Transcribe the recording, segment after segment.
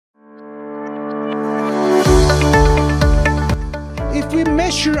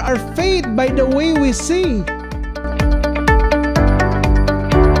measure our faith by the way we see.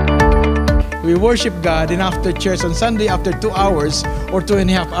 We worship God, and after church on Sunday, after 2 hours or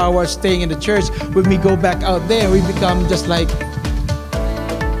 2.5 hours staying in the church, when we go back out there, we become just like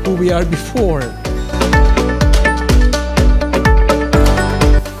who we are before.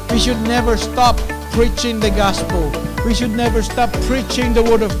 We should never stop preaching the gospel. We should never stop preaching the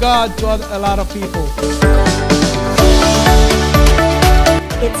word of God to a lot of people.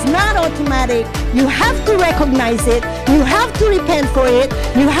 It's not automatic. You have to recognize it. You have to repent for it.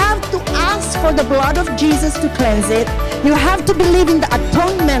 You have to ask for the blood of Jesus to cleanse it. You have to believe in the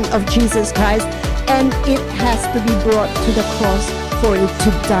atonement of Jesus Christ. And it has to be brought to the cross for it to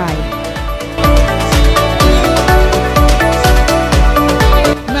die.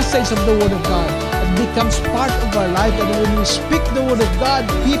 Message of the word of God. It becomes part of our life, and when we speak the word of God,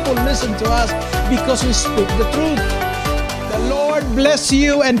 people listen to us because we speak the truth. The Lord bless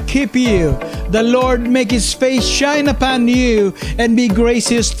you and keep you. The Lord make His face shine upon you and be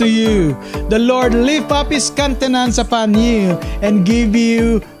gracious to you. The Lord lift up His countenance upon you and give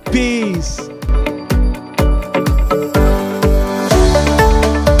you peace.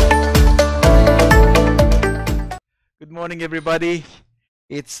 Good morning, everybody.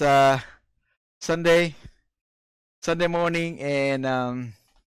 It's Sunday morning, and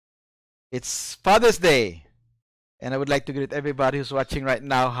it's Father's Day. And I would like to greet everybody who's watching right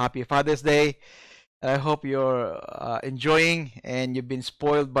now. Happy Father's Day. I hope you're enjoying and you've been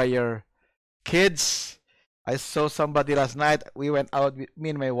spoiled by your kids. I saw somebody last night. We went out with me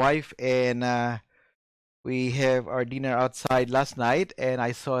and my wife, and we have our dinner outside last night. And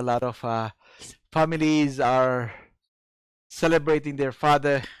I saw a lot of families are celebrating their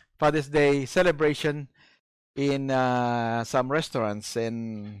Father's Day celebration in some restaurants.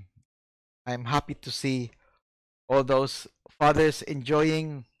 And I'm happy to see all those fathers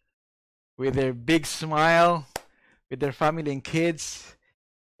enjoying with their big smile with their family and kids.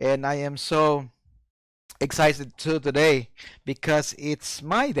 And I am so excited too today because it's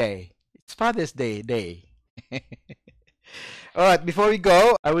my day. It's Father's Day. All right, before we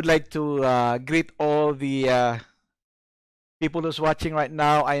go, I would like to greet all the people who's watching right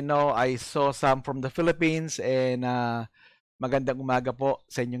now. I know I saw some from the Philippines, and magandang umaga po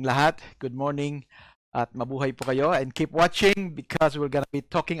sa inyong lahat. Good morning. At mabuhay po kayo, and keep watching because we're gonna be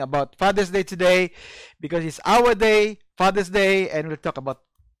talking about Father's Day today, because it's our day, Father's Day, and we'll talk about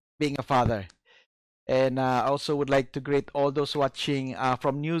being a father. And I also would like to greet all those watching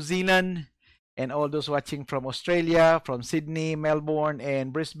from New Zealand, and all those watching from Australia, from Sydney, Melbourne,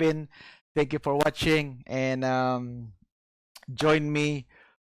 and Brisbane. Thank you for watching, and join me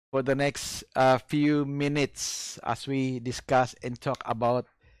for the next few minutes as we discuss and talk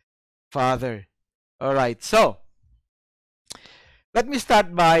about Father. All right, so let me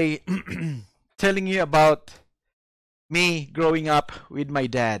start by telling you about me growing up with my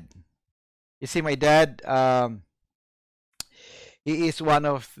dad. You see, my dad, he is one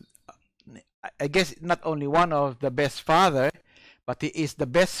of, I guess, not only one of the best father, but he is the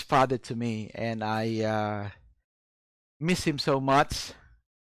best father to me, and I miss him so much.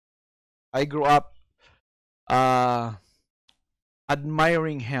 I grew up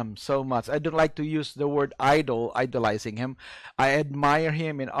admiring him so much. I don't like to use the word idolizing him. I admire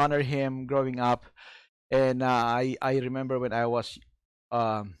him and honor him growing up. And I remember when I was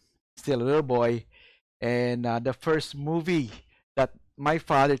still a little boy, and the first movie that my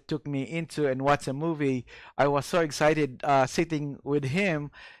father took me into and watched a movie, I was so excited sitting with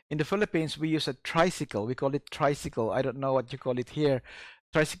him. In the Philippines, we use a tricycle. We call it tricycle. I don't know what you call it here.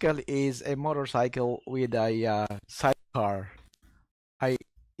 Tricycle is a motorcycle with a sidecar. I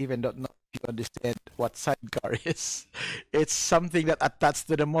even don't know if you understand what sidecar is. It's something that attached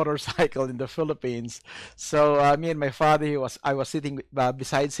to the motorcycle in the Philippines. So me and my father, I was sitting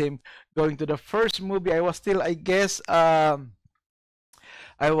besides him, going to the first movie. I was still, I guess, I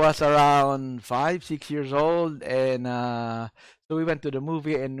was around 5, 6 years old, and so we went to the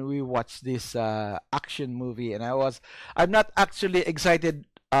movie and we watched this action movie. And I'm not actually excited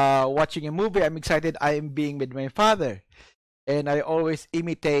watching a movie. I'm excited I am being with my father. And I always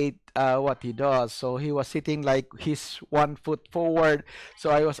imitate what he does. So he was sitting like his 1 foot forward. So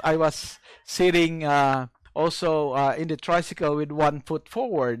I was sitting also in the tricycle with 1 foot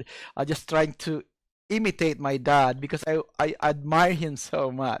forward, just trying to imitate my dad because I admire him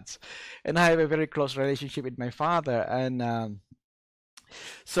so much, and I have a very close relationship with my father. And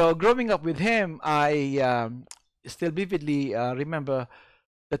so growing up with him, I still vividly remember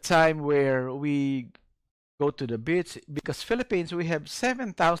the time where we go to the beach, because Philippines, we have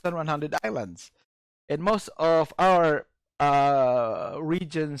 7,100 islands, and most of our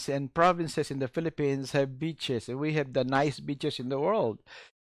regions and provinces in the Philippines have beaches, and we have the nice beaches in the world.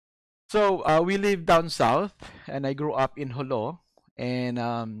 So we live down south, and I grew up in Jolo, and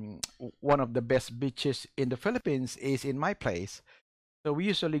one of the best beaches in the Philippines is in my place. So we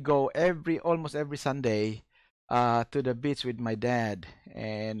usually go almost every Sunday to the beach with my dad,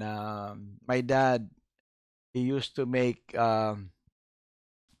 and my dad, he used to make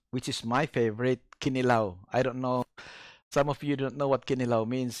which is my favorite, kinilaw. I don't know, some of you don't know what kinilaw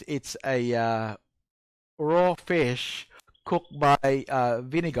means. It's a raw fish cooked by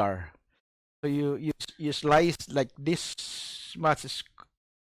vinegar. So you slice like this much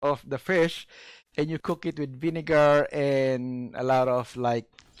of the fish, and you cook it with vinegar and a lot of like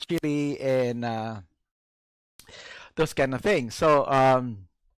chili and those kind of things. So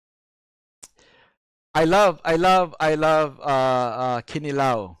I love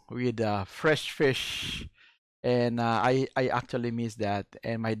kinilaw with fresh fish, and I actually miss that.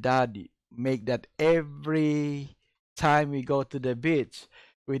 And my dad make that every time we go to the beach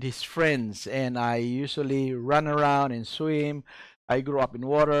with his friends, and I usually run around and swim. I grew up in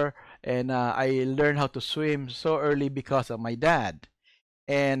water, and I learned how to swim so early because of my dad.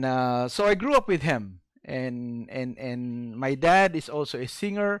 And so I grew up with him. And my dad is also a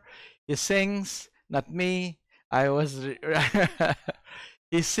singer. He sings, not me. I was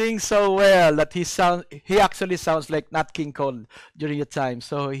he sings so well that he actually sounds like Nat King Cole during the time.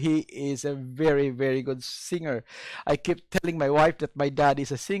 So he is a very, very good singer. I keep telling my wife that my dad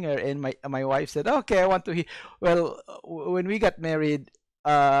is a singer, and my wife said, "Okay, I want to hear." Well, when we got married,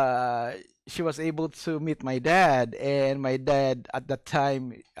 she was able to meet my dad, and my dad at that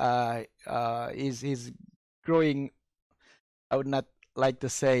time is growing. I would not like to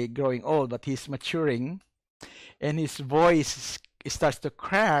say growing old, but he's maturing, and his voice starts to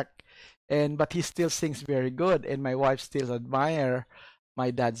crack, but he still sings very good, and my wife still admire my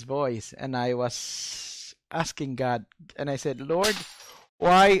dad's voice. And I was asking God, and I said, Lord,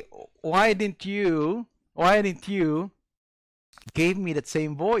 why didn't you give me that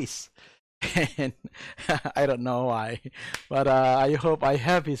same voice? And I don't know why, but I hope I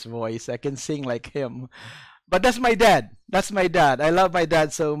have his voice. I can sing like him. But that's my dad. That's my dad. I love my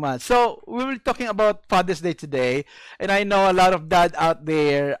dad so much. So we were talking about Father's Day today, and I know a lot of dad out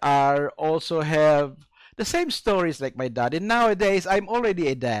there are also have the same stories like my dad. And nowadays, I'm already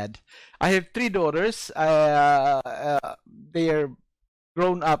a dad. I have 3 daughters. They are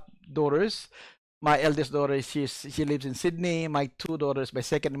grown-up daughters. My eldest daughter, she lives in Sydney. My 2 daughters, my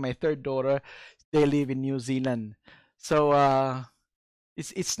second and my third daughter, they live in New Zealand. So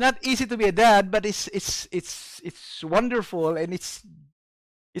it's not easy to be a dad, but it's wonderful, and it's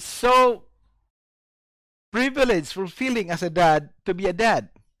so privileged, fulfilling as a dad to be a dad.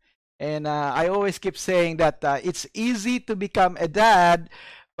 And I always keep saying that it's easy to become a dad,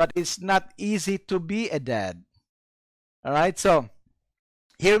 but it's not easy to be a dad. All right, so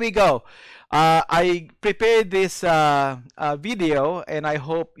here we go. I prepared this video, and I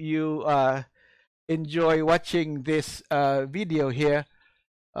hope you enjoy watching this video here.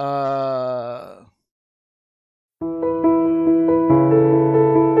 Hey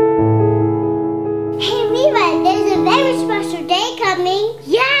Viva, there's a very special day coming.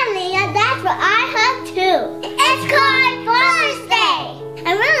 Yeah, Leah, that's what I heard too. It's called Father's Day.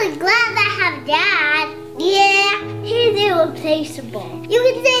 I'm really glad I have Dad. Yeah, he's irreplaceable. You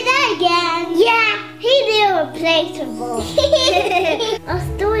can say that again. Yeah, he's irreplaceable. Our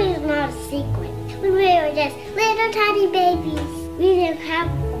story is not a secret. When we were just little tiny babies, we didn't have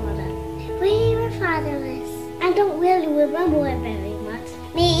a father. We were fatherless. I don't really remember it very much.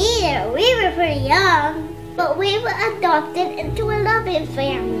 Me either. We were pretty young. But we were adopted into a loving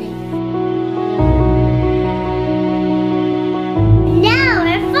family. Now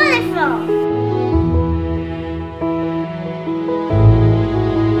we're fatherful.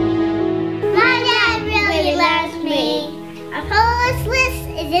 My dad really loves me. Our fatherless list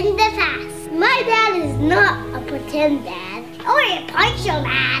is in the past. My dad is not a pretend dad, or a partial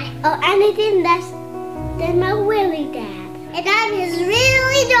dad, or anything less than my really dad. And I'm his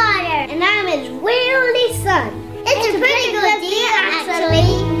really daughter, and I'm his really son. It's a pretty good deal, actually.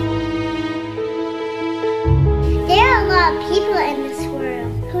 There are a lot of people in this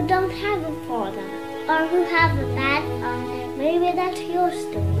world who don't have a father, or who have a bad father. Maybe that's your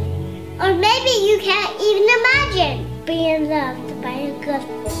story. Or maybe you can't even imagine being loved by a good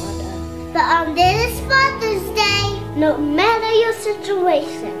father. But on this Father's Day, no matter your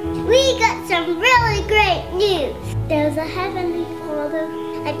situation, we got some really great news. There's a Heavenly Father,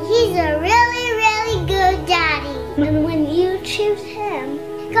 and He's a really, really good Daddy. And when you choose Him,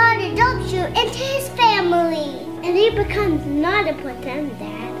 God adopts you into His family. And he becomes not a pretend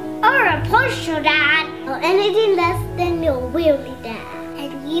dad, or a partial dad, or anything less than your really dad.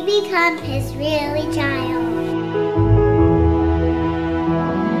 And you become his really child.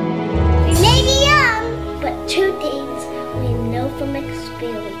 We may be young, but two things we know from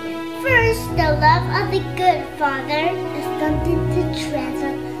experience. First, the love of the good father is something to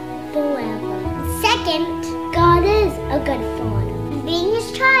treasure forever. Second, God is a good father. And being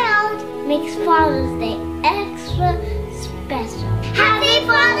his child makes Father's Day extra special. Happy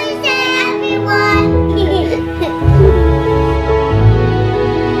Father's Day, everyone!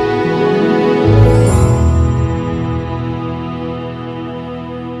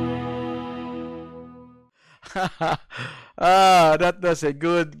 That was a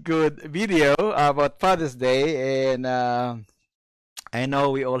good video about Father's Day, and I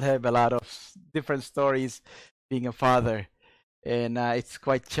know we all have a lot of different stories being a father, and it's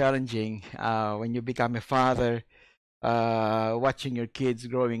quite challenging when you become a father, watching your kids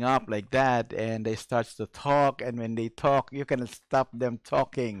growing up like that, and they start to talk, and when they talk, you cannot stop them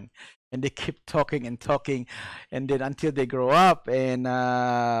talking, and they keep talking and talking, and then until they grow up. And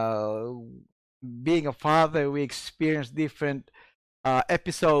being a father, we experience different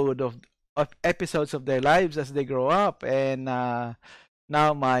episodes of their lives as they grow up. And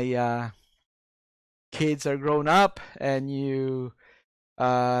now my kids are grown up, and you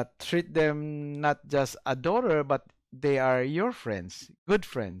treat them not just a daughter, but they are your friends, good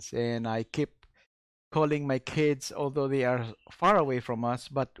friends. And I keep calling my kids, although they are far away from us,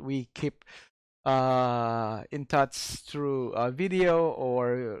 but we keep in touch through video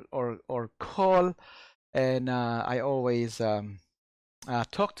or call. And I always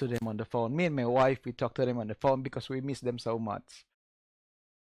talk to them on the phone. Me and my wife, we talk to them on the phone because we miss them so much.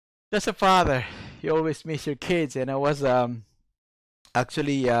 As a father, you always miss your kids. And I was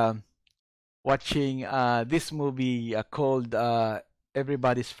actually watching this movie called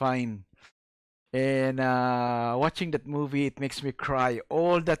Everybody's Fine. And watching that movie, it makes me cry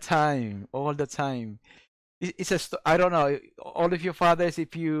all the time, all the time. It's I don't know, all of you fathers,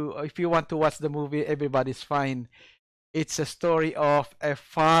 if you want to watch the movie Everybody's Fine, it's a story of a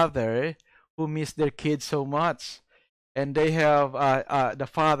father who missed their kids so much. And they have the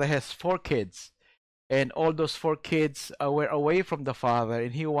father has 4 kids, and all those 4 kids were away from the father,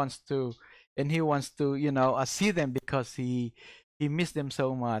 and he wants to see them because he missed them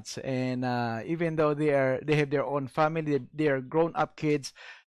so much. And even though they have their own family, they are grown up kids,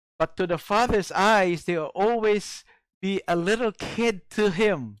 but to the father's eyes, they will always be a little kid to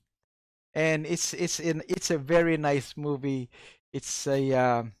him. And it's a very nice movie. It's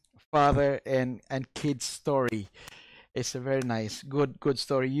a father and kid story. It's a very nice, good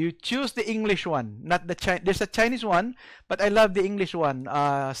story. You choose the English one, not the Chinese. There's a Chinese one, but I love the English one,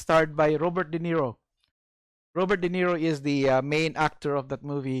 starred by Robert De Niro. Robert De Niro is the main actor of that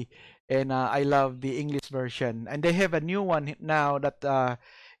movie, and I love the English version. And they have a new one now that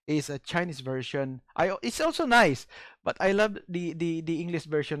is a Chinese version. It's also nice, but I love the English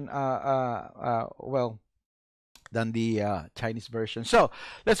version well than the Chinese version. So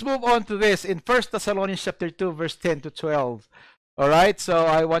let's move on to this in 1 Thessalonians chapter 2, verse 10 to 12. All right, so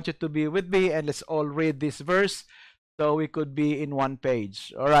I want you to be with me, and let's all read this verse so we could be in one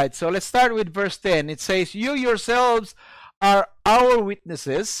page. All right, so let's start with verse 10. It says, "You yourselves are our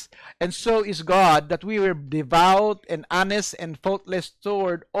witnesses, and so is God, that we were devout and honest and faultless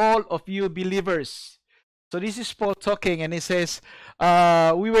toward all of you believers." So this is Paul talking, and he says,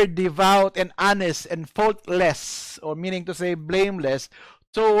 we were devout and honest and faultless, or meaning to say blameless,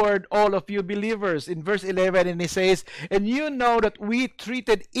 toward all of you believers. In verse 11, and he says, "And you know that we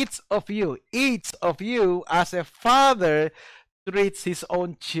treated each of you as a father treats his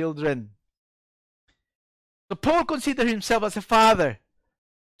own children." So Paul considered himself as a father,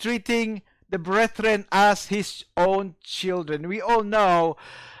 treating the brethren as his own children. We all know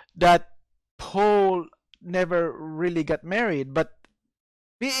that Paul never really got married, but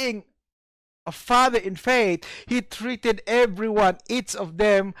being a father in faith, he treated everyone, each of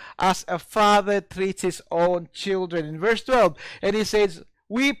them, as a father treats his own children. In verse 12, and he says,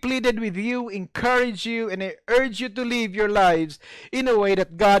 "We pleaded with you, encouraged you, and I urge you to live your lives in a way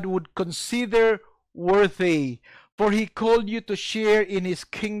that God would consider worthy, for he called you to share in his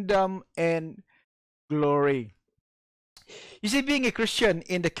kingdom and glory." You see, being a Christian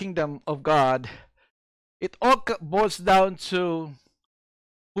in the kingdom of God, it all boils down to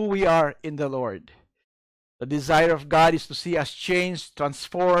who we are in the Lord. The desire of God is to see us change,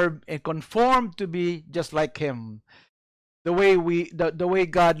 transform, and conform to be just like him. The way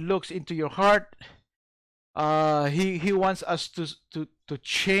God looks into your heart, He wants us to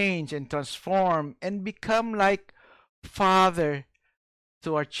change and transform and become like Father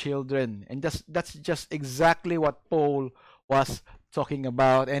to our children. And that's just exactly what Paul was talking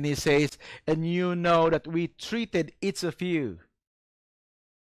about. And he says, and you know that we treated each of you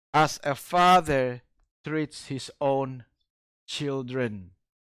as a father treats his own children.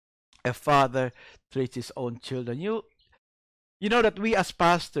 A father treats his own children. You know that we as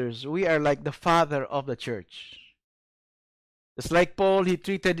pastors, we are like the father of the church. Just like Paul, he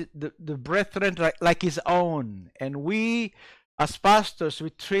treated the brethren like his own. And we as pastors, we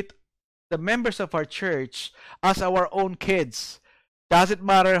treat the members of our church as our own kids. Doesn't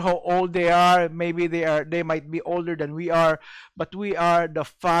matter how old they are. Maybe they might be older than we are, but we are the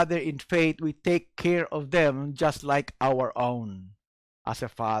father in faith. We take care of them just like our own as a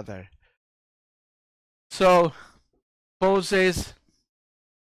father. So Paul says,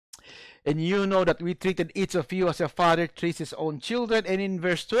 and you know that we treated each of you as a father treats his own children. And in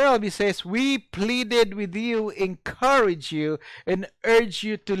verse 12 he says, we pleaded with you, encourage you, and urge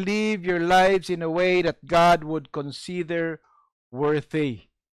you to live your lives in a way that God would consider worthy.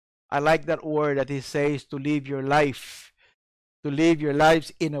 I like that word that he says, to live your life. To live your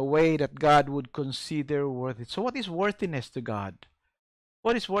lives in a way that God would consider worthy. So what is worthiness to God?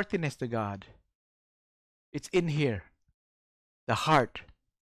 What is worthiness to God? It's in here. The heart.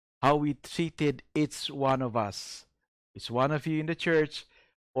 How we treated each one of us. It's one of you in the church,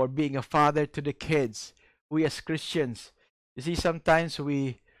 or being a father to the kids. We as Christians, you see, sometimes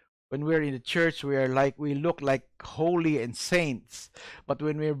when we're in the church, we look like holy and saints, but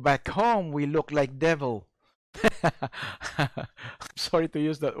when we're back home, we look like devil. I'm sorry to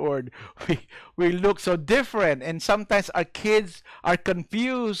use that word. We look so different, and sometimes our kids are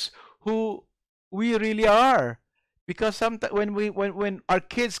confused who we really are. Because sometimes when our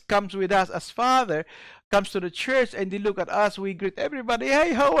kids comes with us as father, comes to the church and they look at us, we greet everybody,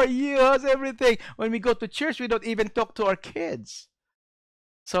 hey, how are you? How's everything? When we go to church, we don't even talk to our kids.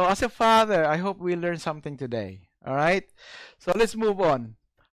 So as a father, I hope we learn something today. All right? So let's move on.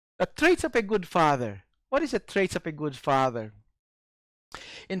 The traits of a good father. What is the traits of a good father?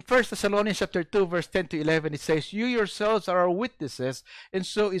 In 1 Thessalonians chapter 2, verse 10 to 11, it says, you yourselves are our witnesses, and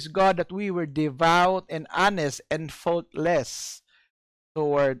so is God, that we were devout and honest and faultless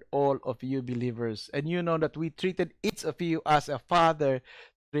toward all of you believers. And you know that we treated each of you as a father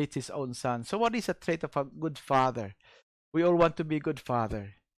treats his own son. So what is a trait of a good father? We all want to be a good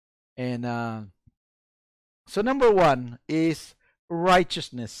father. And so number one is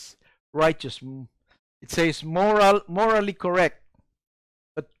righteousness. Righteous. It says morally correct.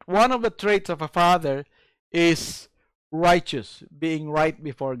 But one of the traits of a father is righteous, being right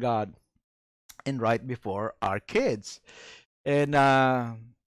before God and right before our kids. And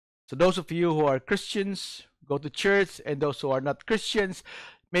so those of you who are Christians, go to church, and those who are not Christians,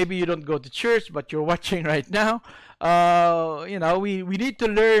 maybe you don't go to church, but you're watching right now. We need to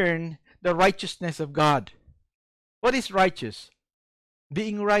learn the righteousness of God. What is righteous?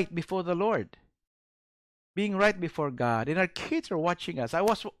 Being right before the Lord. Being right before God. And our kids are watching us. I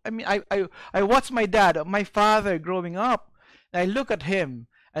watched my dad, my father growing up, and I look at him,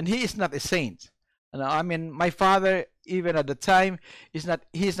 and he is not a saint. And my father, even at the time, he's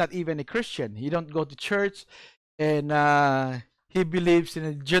not even a Christian. He don't go to church, and he believes in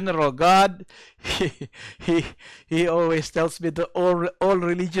a general God. He always tells me that all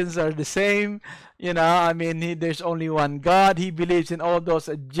religions are the same. There's only one God. He believes in all those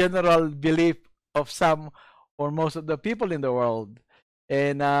general belief of some or most of the people in the world.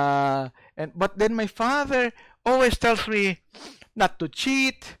 But then my father always tells me not to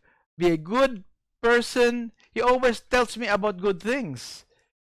cheat, be a good person. He always tells me about good things.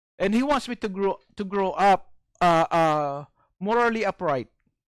 And he wants me to grow up morally upright,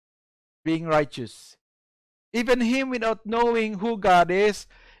 being righteous. Even him, without knowing who God is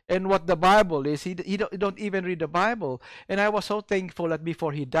and what the Bible is, he don't even read the Bible. And I was so thankful that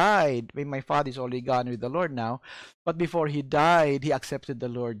before he died, my father is already gone with the Lord now, but before he died, he accepted the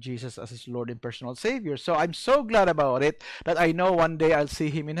Lord Jesus as his Lord and personal Savior. So I'm so glad about it, that I know one day I'll see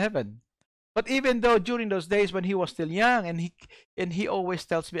him in heaven. But even though during those days when he was still young, and he always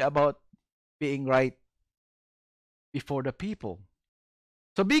tells me about being right before the people.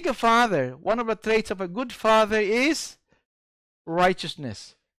 So being a father, one of the traits of a good father is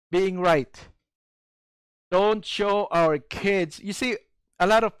righteousness, being right. Don't show our kids. You see, a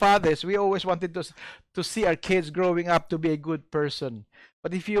lot of fathers, we always wanted to see our kids growing up to be a good person.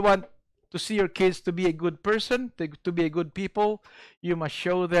 But if you want to see your kids to be a good person, to be a good people, you must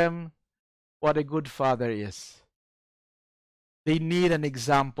show them what a good father is. They need an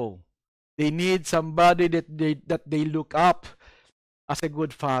example. They need somebody that they look up as a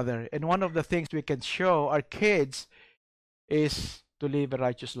good father. And one of the things we can show our kids is to live a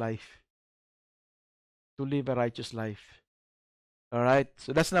righteous life. To live a righteous life. All right?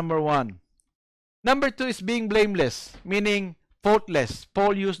 So that's number one. Number two is being blameless, meaning faultless.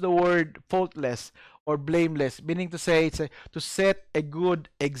 Paul used the word faultless or blameless, meaning to say to set a good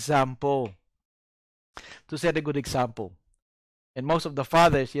example. To set a good example. And most of the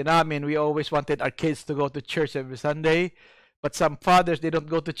fathers, we always wanted our kids to go to church every Sunday. But some fathers, they don't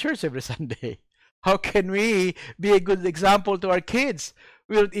go to church every Sunday. How can we be a good example to our kids?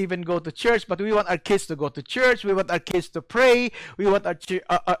 We don't even go to church, but we want our kids to go to church. We want our kids to pray. We want our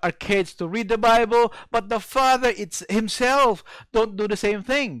kids to read the Bible. But the father himself don't do the same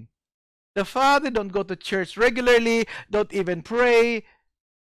thing. The father don't go to church regularly, don't even pray,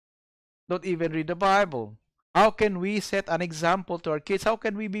 don't even read the Bible. How can we set an example to our kids? How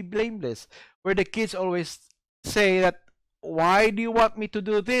can we be blameless? Where the kids always say that, why do you want me to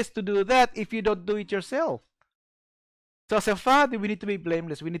do this, to do that, if you don't do it yourself? So as a father, we need to be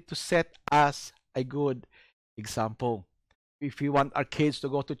blameless. We need to set us a good example. If we want our kids to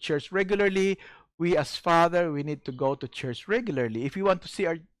go to church regularly, we as father, we need to go to church regularly. If we want to see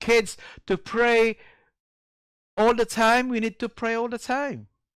our kids to pray all the time, we need to pray all the time.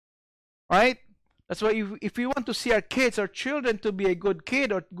 Right? That's why if we want to see our kids, our children to be a good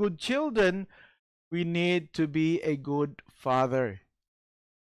kid or good children, we need to be a good father.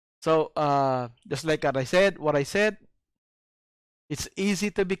 So, just like what I said, it's easy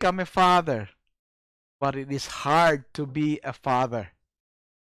to become a father, but it is hard to be a father.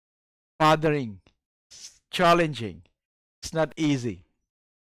 Fathering, it's challenging. It's not easy.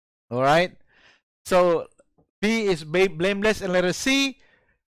 All right? So, B is blameless, and letter C,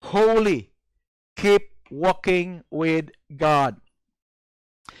 holy. Keep walking with God.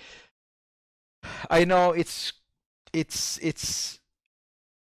 I know it's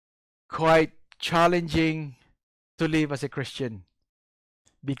quite challenging to live as a Christian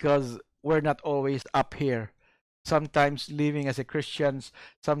because we're not always up here. Sometimes living as a Christian,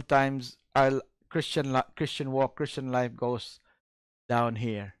 sometimes our Christian walk, Christian life goes down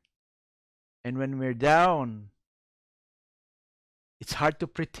here. And when we're down, it's hard to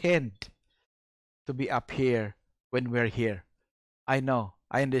pretend to be up here when we're here. I know.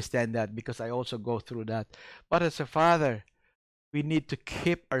 I understand that because I also go through that. But as a father, we need to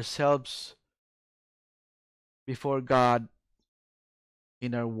keep ourselves before God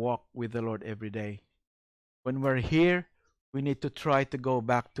in our walk with the Lord every day. When we're here, we need to try to go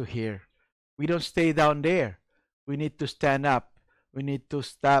back to here. We don't stay down there. We need to stand up. We need to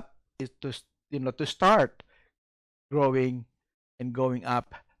stop, to start growing and going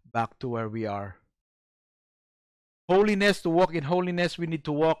up back to where we are. Holiness, to walk in holiness, we need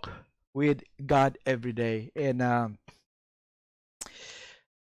to walk with God every day. And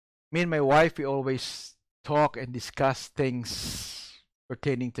me and my wife, we always talk and discuss things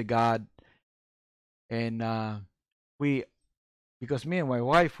pertaining to God. And because me and my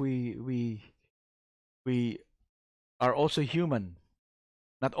wife, we are also human.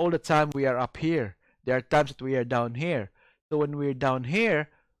 Not all the time we are up here. There are times that we are down here. So when we're down here,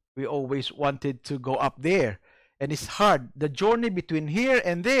 we always wanted to go up there. And it's hard. The journey between here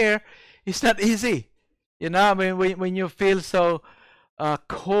and there is not easy. When you feel so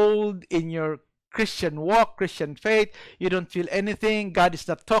cold in your Christian walk, Christian faith, you don't feel anything. God is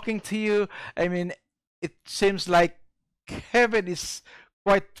not talking to you. It seems like heaven is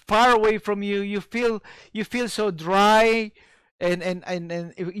quite far away from you. You feel so dry, and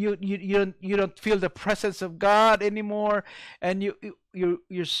you don't feel the presence of God anymore, and you're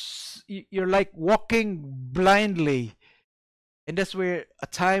like walking blindly. And that's where a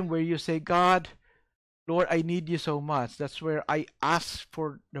time where you say, God, Lord, I need you so much. That's where I ask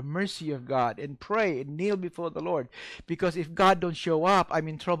for the mercy of God and pray and kneel before the Lord, because if God don't show up, I'm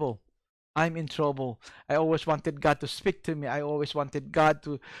in trouble. I'm in trouble. I always wanted God to speak to me. I always wanted God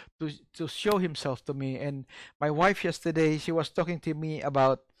to show himself to me. And my wife yesterday, she was talking to me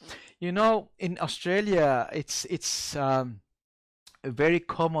about, in Australia, it's very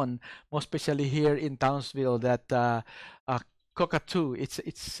common, most especially here in Townsville, that cockatoo.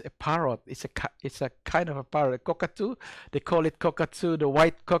 It's a parrot. It's a kind of a parrot. Cockatoo. They call it cockatoo, the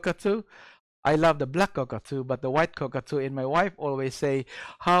white cockatoo. I love the black cockatoo, but the white cockatoo. And my wife always say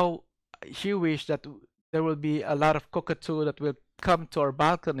how she wished that there will be a lot of cockatoo that will come to our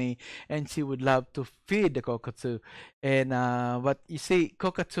balcony, and she would love to feed the cockatoo. And but you see,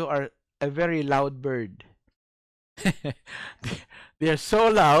 cockatoo are a very loud bird. They are so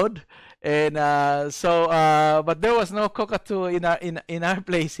loud, And but there was no cockatoo in our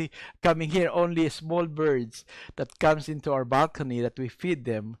place coming here. Only small birds that comes into our balcony that we feed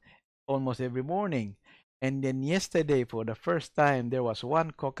them almost every morning. And then yesterday, for the first time, there was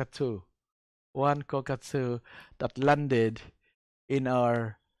one cockatoo that landed in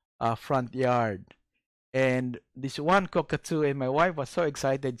our front yard. And this one cockatoo, and my wife was so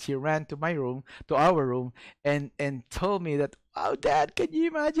excited. She ran to my room, to our room, and told me that, "Oh, Dad, can you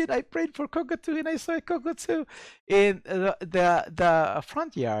imagine? I prayed for cockatoo, and I saw a cockatoo in the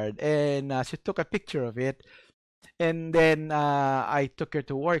front yard." And she took a picture of it. And then I took her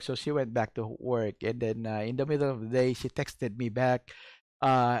to work, so she went back to work. And then in the middle of the day, she texted me back,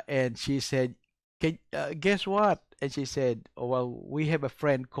 and she said, "Guess what?" And she said, "Oh, well, we have a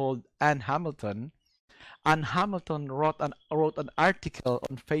friend called Ann Hamilton." Ann Hamilton wrote an article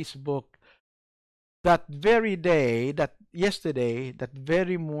on Facebook that very day, that yesterday, that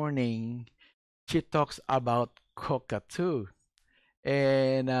very morning. She talks about cockatoo,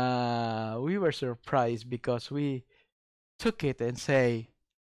 and we were surprised because we took it and say,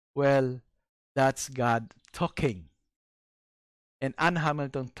 "Well, that's God talking." And Ann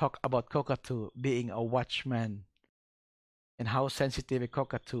Hamilton talked about cockatoo being a watchman and how sensitive a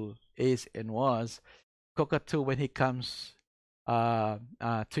cockatoo is and was. Cockatoo, when he comes to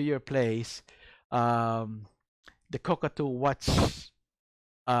your place, um, the cockatoo watch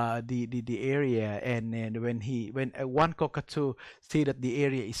the area, and when one cockatoo see that the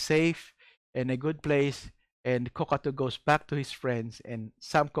area is safe and a good place, and the cockatoo goes back to his friends, and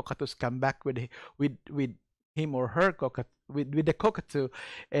some cockatoos come back with him or her with the cockatoo,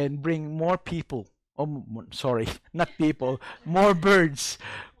 and bring more people. Oh, sorry, not people, more birds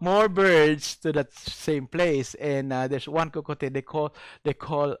to that same place. And there's one cockatoo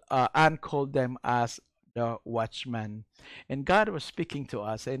Anne called them as the watchman. And God was speaking to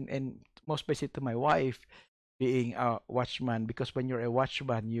us, and most especially to my wife, being a watchman, because when you're a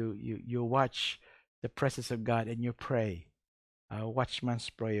watchman, you watch the presence of God and you pray, watchman's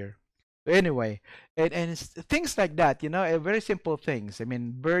prayer. Anyway, and it's things like that, very simple things. I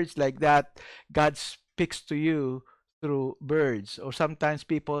mean, birds like that, God speaks to you through birds. Or sometimes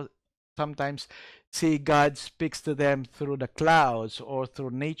people sometimes see God speaks to them through the clouds or through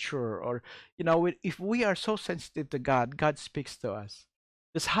nature. Or if we are so sensitive to God, God speaks to us.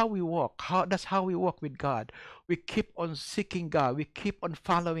 That's how we walk. That's how we walk with God. We keep on seeking God. We keep on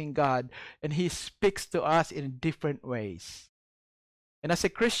following God, and He speaks to us in different ways. And as a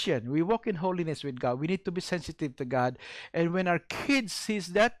Christian, we walk in holiness with God. We need to be sensitive to God. And when our kids sees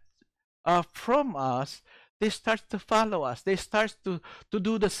that from us, they start to follow us. They start to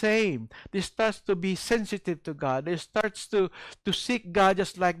do the same. They start to be sensitive to God. They start to seek God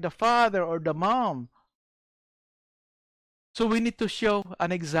just like the father or the mom. So we need to show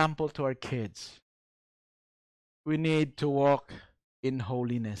an example to our kids. We need to walk in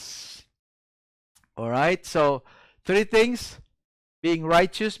holiness. All right? So 3 things. Being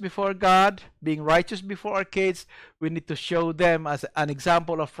righteous before God, being righteous before our kids. We need to show them as an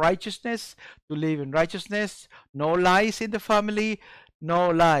example of righteousness, to live in righteousness. No lies in the family, no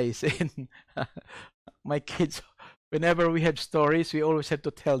lies. And my kids, whenever we have stories, we always have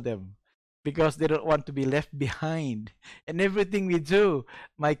to tell them, because they don't want to be left behind. And everything we do,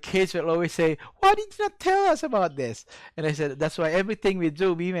 my kids will always say, "Why did you not tell us about this?" And I said, that's why everything we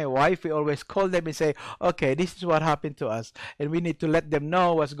do, me and my wife, we always call them and say, "Okay, this is what happened to us." And we need to let them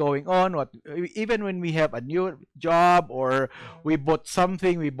know what's going on. Even when we have a new job, or we bought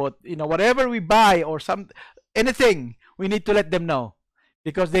something, whatever we buy, or anything, we need to let them know.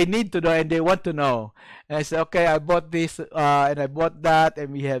 Because they need to know and they want to know. And I said, "Okay, I bought this and I bought that,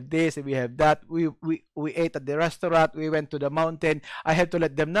 and we have this and we have that. We ate at the restaurant. We went to the mountain." I have to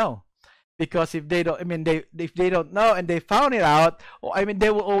let them know, because if they don't, if they don't know and they found it out,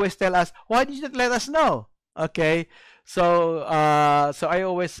 they will always tell us, "Why did you not let us know?" Okay, so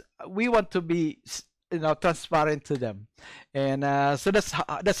we want to be transparent to them, and so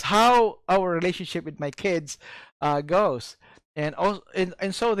that's how our relationship with my kids goes. And also,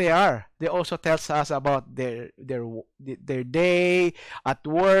 and so they are. They also tells us about their day at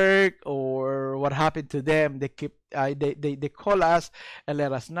work, or what happened to them. They call us and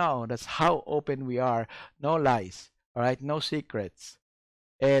let us know. That's how open we are. No lies. All right, no secrets.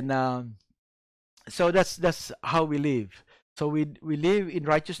 And so that's how we live. So we live in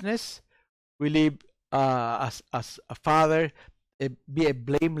righteousness. We live as a father, be a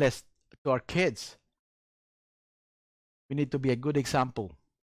blameless to our kids. We need to be a good example.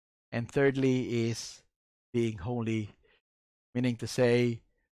 And thirdly is being holy, meaning to say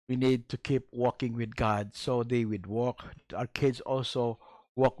we need to keep walking with God, so they would walk. Our kids also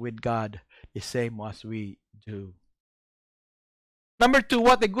walk with God the same as we do. Number 2,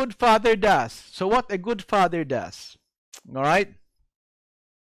 what a good father does. So what a good father does. All right.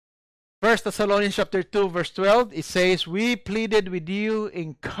 1 Thessalonians chapter 2, verse 12, it says, "We pleaded with you,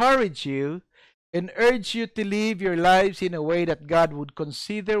 encourage you, and urge you to live your lives in a way that God would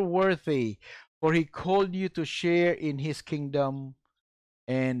consider worthy, for He called you to share in His kingdom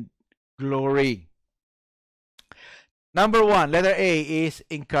and glory." Number 1, letter A, is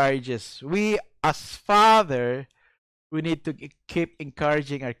encourages. We as father, we need to keep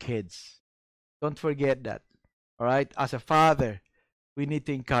encouraging our kids. Don't forget that. All right? As a father, we need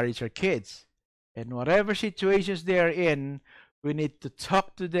to encourage our kids. And whatever situations they are in, we need to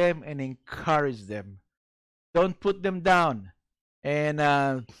talk to them and encourage them. Don't put them down. And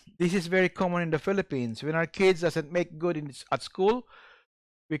this is very common in the Philippines. When our kids doesn't make good at school,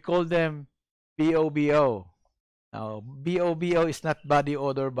 we call them BOBO. Now, BOBO is not body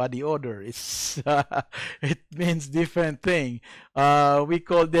odor. It's it means different thing. We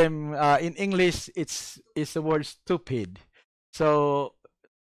call them in English. It's the word stupid. So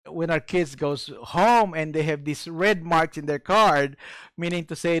when our kids goes home and they have these red marks in their card, meaning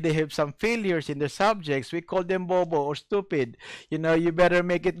to say they have some failures in their subjects, we call them bobo or stupid. You know, you better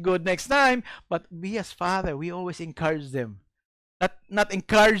make it good next time. But we as father, we always encourage them. Not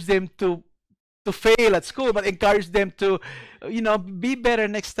encourage them to fail at school, but encourage them to, be better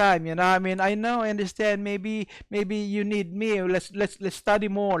next time. I mean, I understand. Maybe you need me. Let's study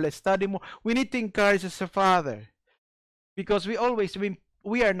more. Let's study more. We need to encourage as a father, because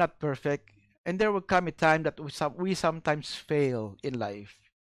we are not perfect, and there will come a time that we sometimes fail in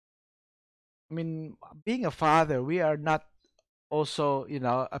life. I mean, being a father, we are not also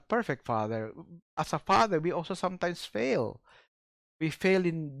a perfect father. As a father, we also sometimes fail. We fail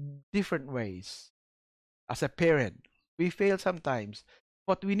in different ways. As a parent, we fail sometimes.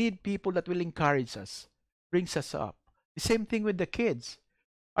 But we need people that will encourage us, brings us up. The same thing with the kids.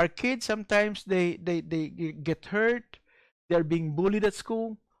 Our kids, sometimes they get hurt. They're being bullied at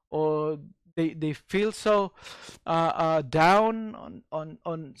school, or they feel so down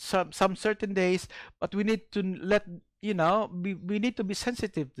on some certain days. But we need to we need to be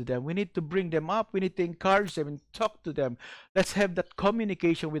sensitive to them. We need to bring them up. We need to encourage them and talk to them. Let's have that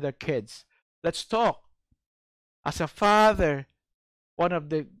communication with our kids. Let's talk. As a father, one of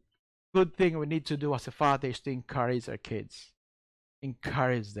the good things we need to do as a father is to encourage our kids.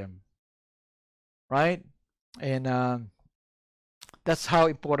 Encourage them. Right? And that's how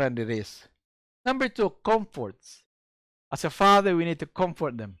important it is. Number 2, comforts. As a father, we need to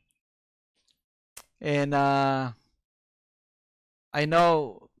comfort them. And I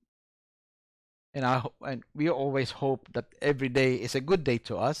know, and we always hope that every day is a good day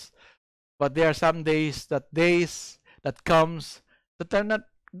to us, but there are some days that comes that are not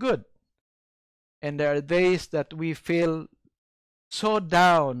good, and there are days that we feel so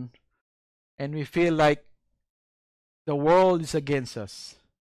down, and we feel like the world is against us,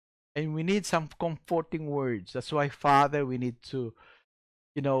 and we need some comforting words. That's why, Father, we need to,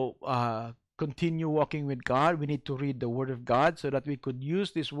 continue walking with God. We need to read the Word of God so that we could use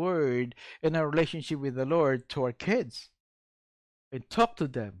this Word in our relationship with the Lord to our kids, and talk to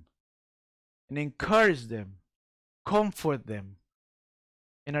them, and encourage them, comfort them.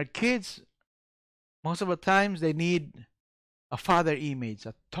 And our kids, most of the times, they need a father image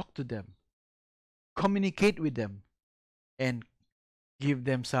that talk to them, communicate with them, and give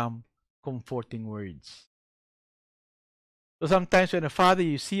them some comforting words. So sometimes when a father,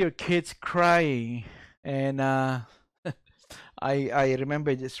 you see your kids crying, and I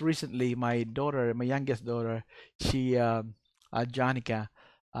remember just recently, my daughter, my youngest daughter, she Janica,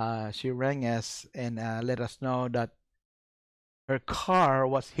 she rang us and let us know that her car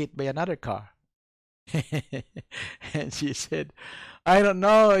was hit by another car. And she said, I don't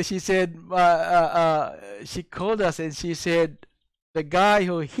know. She said, she called us and she said, the guy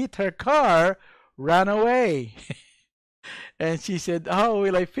who hit her car ran away. And she said, how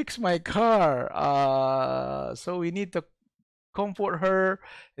will I fix my car? So we need to comfort her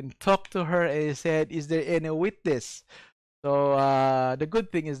and talk to her. And he said, is there any witness? So the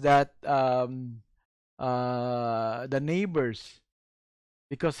good thing is that the neighbors,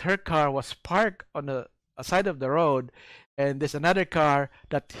 because her car was parked on the side of the road, and there's another car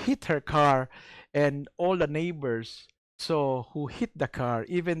that hit her car, and all the neighbors saw who hit the car,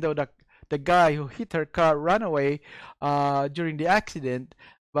 even though the guy who hit her car ran away during the accident,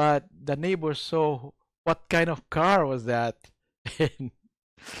 but the neighbors saw what kind of car was that. And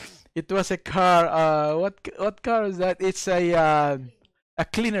it was a car, what car is that? It's a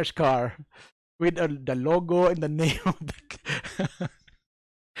cleaner's car with the logo and the name of the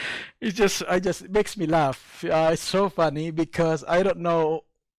It makes me laugh. It's so funny because I don't know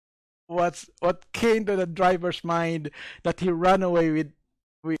what came to the driver's mind that he ran away with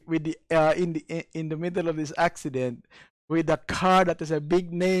the in the middle of this accident with a car that is a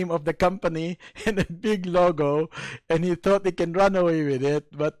big name of the company and a big logo, and he thought he can run away with it,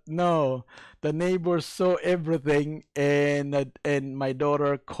 but no. The neighbors saw everything, and my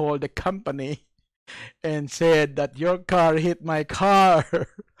daughter called the company and said that your car hit my car,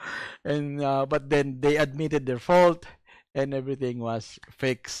 and but then they admitted their fault, and everything was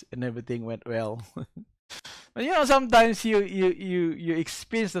fixed, and everything went well. But sometimes you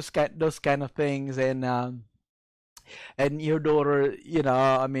experience those kind of things, and your daughter,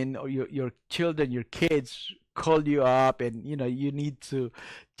 I mean, or your children, your kids call you up, and you need to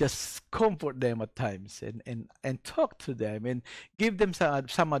just comfort them at times, and talk to them and give them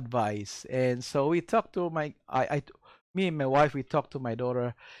some advice. And so we talked to me and my wife, we talked to my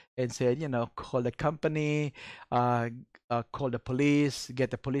daughter and said, call the company, call the police,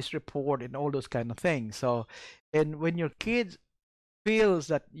 get a police report, and all those kind of things. So, and when your kids feels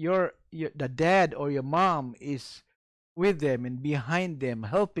that the dad or your mom is with them and behind them,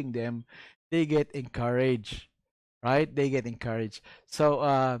 helping them, they get encouraged, right? They get encouraged.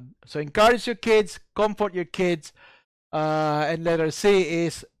 So encourage your kids, comfort your kids, and letter C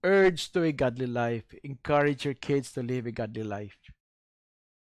is urge to a godly life. Encourage your kids to live a godly life.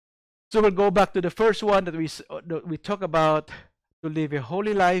 So we'll go back to the first one that we talk about, to live a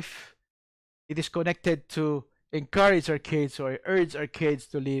holy life. It is connected to encourage our kids or urge our kids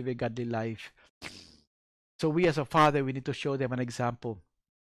to live a godly life. So we as a father, we need to show them an example.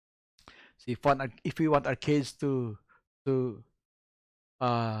 So if we want our kids to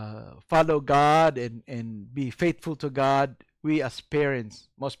follow God and be faithful to God, we as parents,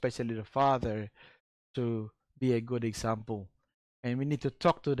 most especially the father, to be a good example. And we need to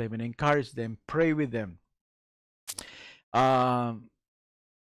talk to them and encourage them, pray with them.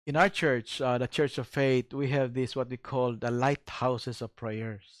 In our church, the Church of Faith, we have this, what we call the lighthouses of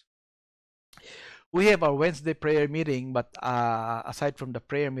prayers. We have our Wednesday prayer meeting, but aside from the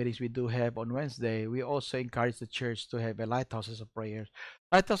prayer meetings we do have on Wednesday, we also encourage the church to have a lighthouses of prayers.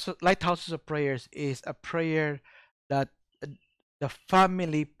 Lighthouses of prayers is a prayer that the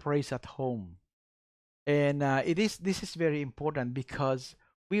family prays at home. And this is very important because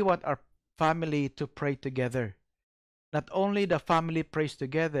we want our family to pray together. Not only the family prays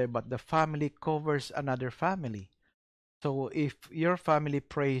together, but the family covers another family. So if your family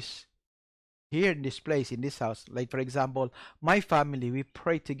prays here in this place, in this house, like for example, my family, we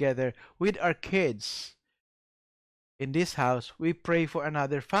pray together with our kids. In this house, we pray for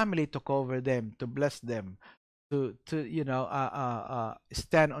another family to cover them, to bless them, to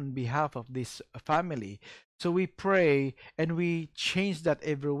stand on behalf of this family. So we pray and we change that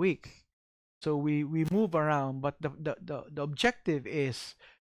every week. So we move around, but the objective is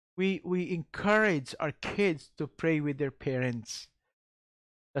we encourage our kids to pray with their parents.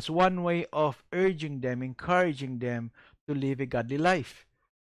 That's one way of urging them, encouraging them to live a godly life.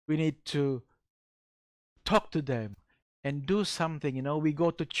 We need to talk to them and do something. We go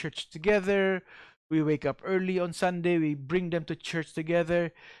to church together. We wake up early on Sunday. We bring them to church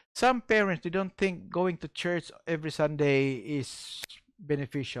together. Some parents, they don't think going to church every Sunday is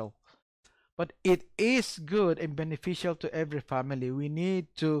beneficial. But it is good and beneficial to every family. We need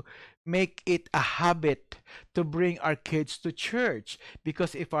to make it a habit to bring our kids to church,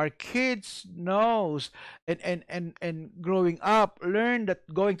 because if our kids knows and growing up learn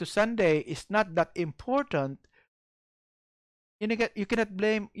that going to Sunday is not that important, you cannot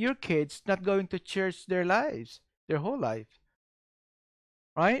blame your kids not going to church their whole life,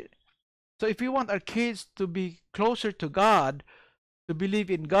 right? So if we want our kids to be closer to God, to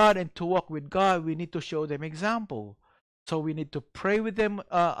believe in God and to walk with God, we need to show them example. So we need to pray with them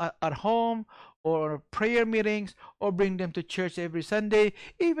at home or prayer meetings, or bring them to church every Sunday.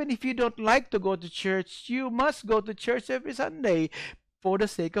 Even if you don't like to go to church, you must go to church every Sunday for the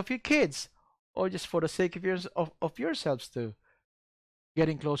sake of your kids, or just for the sake of yourselves too.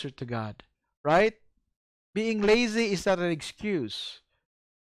 Getting closer to God, right? Being lazy is not an excuse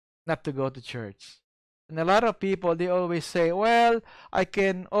not to go to church. And a lot of people, they always say, well, I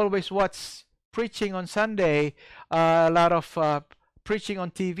can always watch preaching on Sunday, a lot of preaching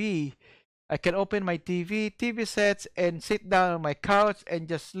on TV. I can open my TV sets and sit down on my couch and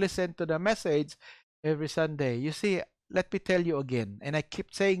just listen to the message every Sunday. You see, let me tell you again, and I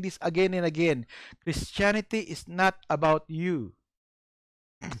keep saying this again and again, Christianity is not about you.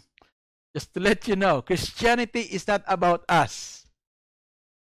 Just to let you know, Christianity is not about us.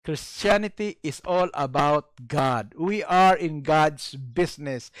 Christianity is all about God. We are in God's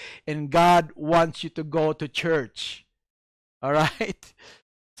business, and God wants you to go to church. All right?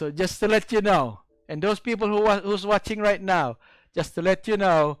 So just to let you know, and those people who's watching right now, just to let you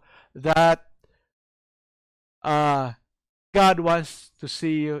know that God wants to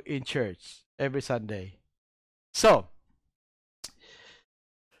see you in church every Sunday. So,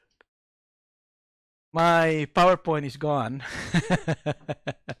 my PowerPoint is gone.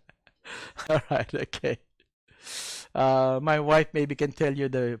 All right, okay. My wife maybe can tell you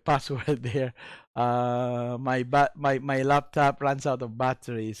the password there. My laptop runs out of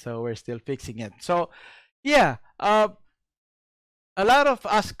battery, so we're still fixing it. So, yeah, a lot of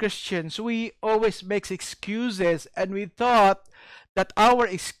us Christians, we always make excuses, and we thought that our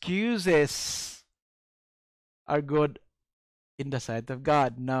excuses are good in the sight of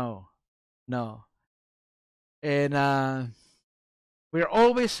God. No, no. And we're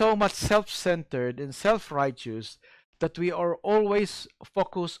always so much self-centered and self-righteous that we are always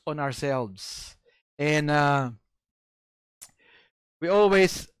focused on ourselves. And we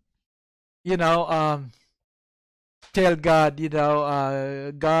always, tell God,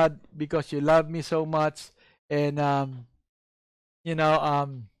 God, because you love me so much, and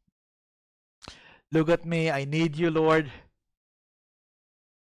look at me, I need you, Lord.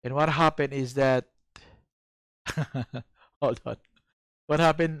 And what happened is that, hold on. What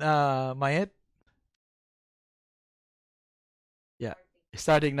happened, Mayet? Yeah,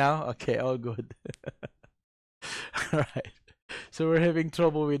 starting now? Okay, all good. All right. So we're having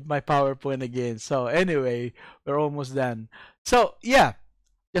trouble with my PowerPoint again. So anyway, we're almost done. So yeah,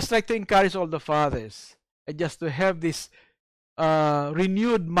 just like to encourage all the fathers, and just to have this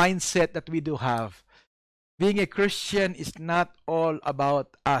renewed mindset that we do have. Being a Christian is not all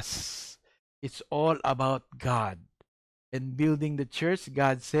about us. It's all about God. And building the church,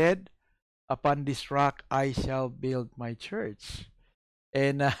 God said, upon this rock I shall build my church.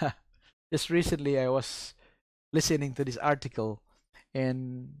 And just recently I was listening to this article,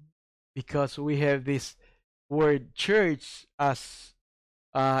 and because we have this word church as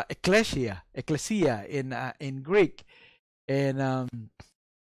ecclesia in Greek, and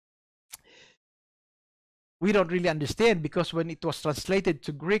we don't really understand, because when it was translated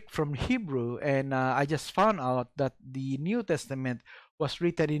to Greek from Hebrew, and I just found out that the New Testament was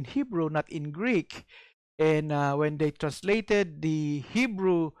written in Hebrew, not in Greek. And when they translated the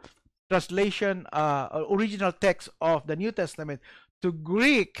Hebrew translation, original text of the New Testament to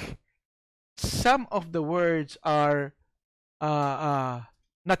Greek, some of the words are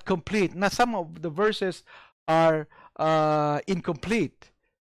not complete. Not some of the verses are incomplete,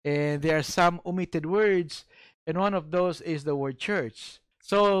 and there are some omitted words, and one of those is the word church.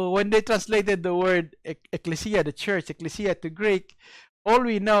 So when they translated the word ecclesia, the church, ecclesia to Greek, all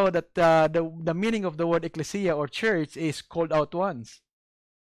we know that the meaning of the word ecclesia or church is called out ones.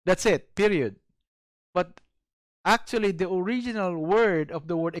 That's it, period. But actually, the original word of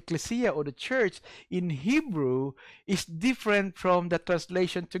the word ecclesia or the church in Hebrew is different from the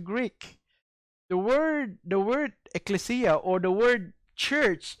translation to Greek. The word ecclesia or the word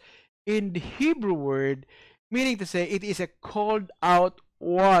church in the Hebrew word, meaning to say it is a called out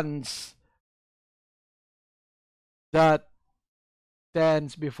ones that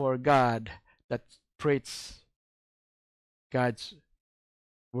stands before God, that preaches God's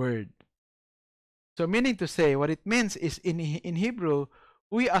word. So meaning to say, what it means is in Hebrew,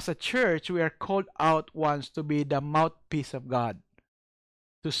 we as a church, we are called out ones to be the mouthpiece of God,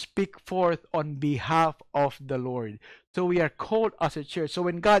 to speak forth on behalf of the Lord. So we are called as a church. So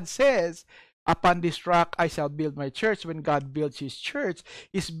when God says, upon this rock I shall build my church, when God builds his church,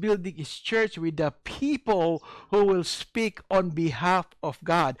 he's building his church with the people who will speak on behalf of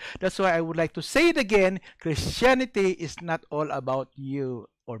God. That's why I would like to say it again. Christianity is not all about you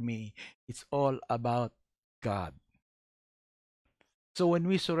or me. It's all about God. So when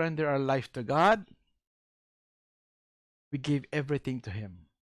we surrender our life to God, we give everything to him.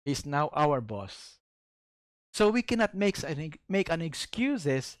 He's now our boss. So we cannot make an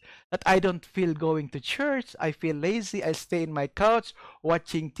excuses that I don't feel going to church, I feel lazy, I stay in my couch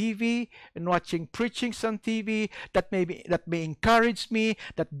watching TV and watching preachings on TV that may encourage me,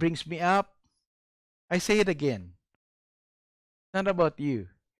 that brings me up. I say it again. It's not about you.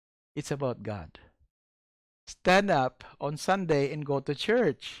 It's about God. Stand up on Sunday and go to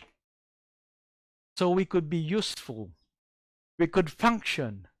church, so we could be useful. We could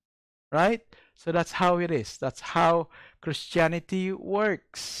function, right? So that's how it is. That's how Christianity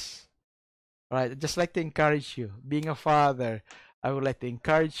works. All right, I'd just like to encourage you. Being a father, I would like to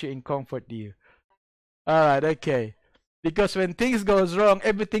encourage you and comfort you. All right, okay. Because when things goes wrong,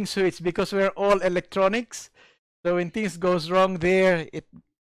 everything switches because we're all electronics. So when things goes wrong there,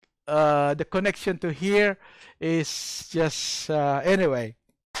 the connection to here is just anyway.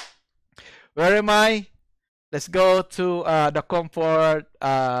 Where am I? Let's go to the comfort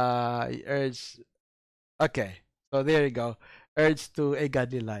urge. Okay, so there you go. Urge to a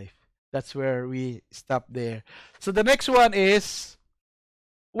godly life. That's where we stop there. So the next one is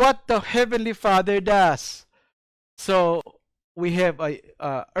what the Heavenly Father does. So we have a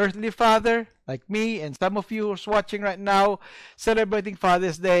earthly father like me, and some of you who's watching right now celebrating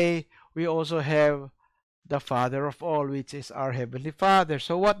Father's Day. We also have the Father of all, which is our Heavenly Father.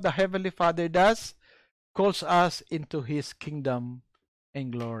 So what the Heavenly Father does, calls us into His kingdom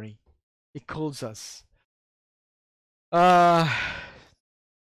and glory. He calls us. I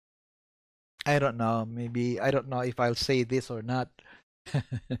don't know. Maybe I don't know if I'll say this or not.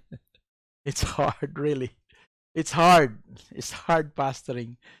 It's hard, really. It's hard. It's hard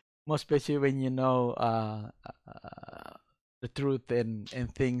pastoring, most especially when you know the truth and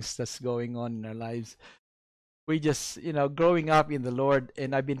things that's going on in our lives. We just, growing up in the Lord,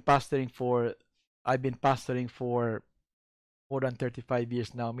 and I've been pastoring for more than 35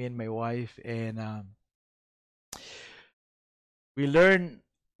 years now, me and my wife, and we learn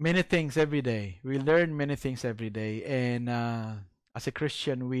many things every day. And as a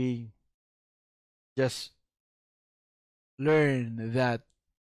Christian, we just learn that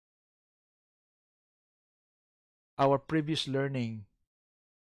our previous learning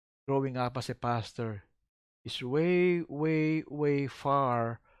growing up as a pastor is way, way, way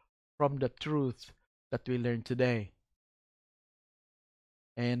far from the truth that we learn today.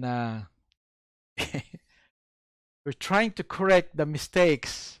 And we're trying to correct the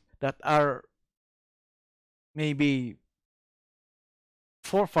mistakes that our maybe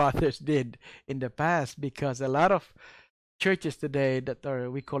forefathers did in the past, because a lot of churches today that are,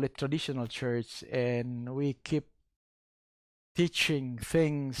 we call it traditional church, and we keep teaching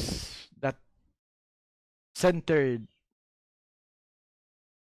things that centered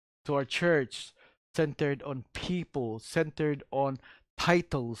to our church, centered on people, centered on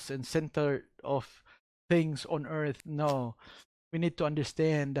titles, and centered of things on earth. No, we need to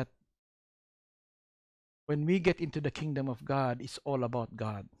understand that when we get into the kingdom of God, it's all about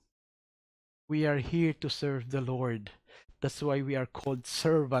God. We are here to serve the Lord. That's why we are called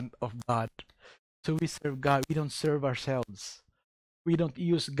servant of God. So we serve God. We don't serve ourselves. We don't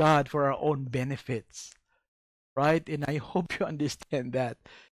use God for our own benefits. Right? And I hope you understand that.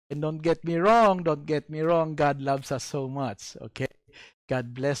 And don't get me wrong. God loves us so much. Okay?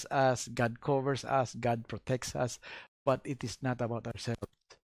 God bless us. God covers us. God protects us. But it is not about ourselves.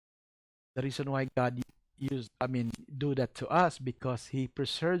 The reason why God do that to us, because He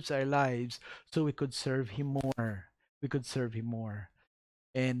preserves our lives so we could serve Him more.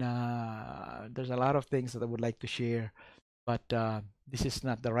 And there's a lot of things that I would like to share, but this is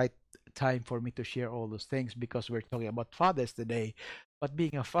not the right time for me to share all those things, because we're talking about fathers today. But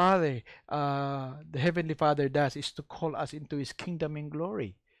being a father, the Heavenly Father does is to call us into His kingdom and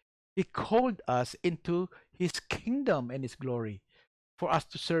glory. He called us into His kingdom and His glory for us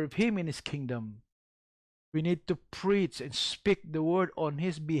to serve Him in His kingdom. We need to preach and speak the word on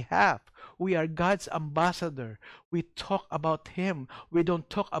His behalf. We are God's ambassador. We talk about Him. We don't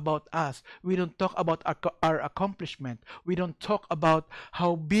talk about us. We don't talk about our accomplishment. We don't talk about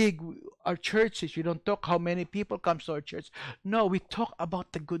how big our church is. We don't talk how many people come to our church. No, we talk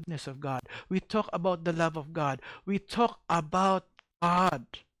about the goodness of God. We talk about the love of God. We talk about God,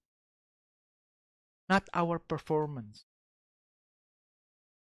 not our performance.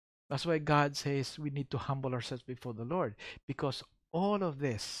 That's why God says we need to humble ourselves before the Lord, because all of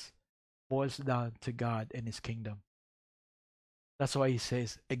this boils down to God and His kingdom. That's why He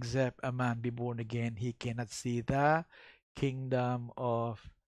says, except a man be born again, he cannot see the kingdom of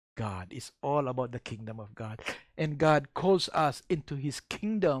God. It's all about the kingdom of God. And God calls us into His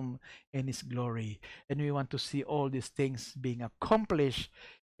kingdom and His glory. And we want to see all these things being accomplished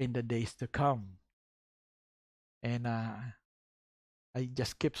in the days to come. And I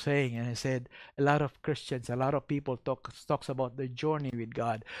just keep saying, and I said, a lot of Christians, a lot of people talks about their journey with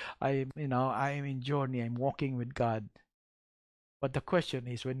God. I am in journey. I'm walking with God. But the question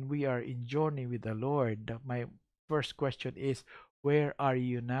is, when we are in journey with the Lord, my first question is, where are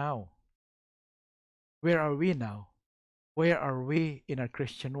you now? Where are we now? Where are we in our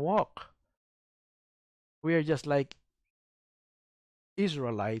Christian walk? We are just like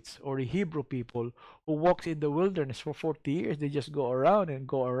Israelites or the Hebrew people who walked in the wilderness for 40 years. They just go around and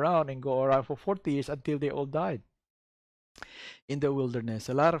go around and go around for 40 years until they all died in the wilderness.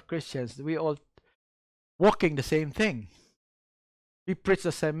 A lot of Christians, we all walking the same thing. We preach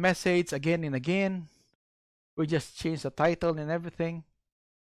the same message again and again. We just change the title and everything.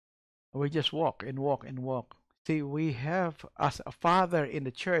 We just walk and walk and walk. See, we have, as a father in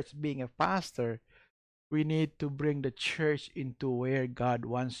the church, being a pastor, we need to bring the church into where God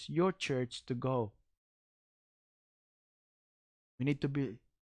wants your church to go. We need to be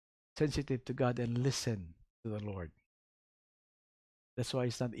sensitive to God and listen to the Lord. That's why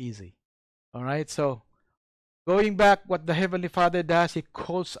it's not easy. All right, so going back, what the Heavenly Father does, He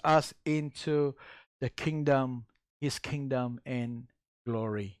calls us into the kingdom, His kingdom and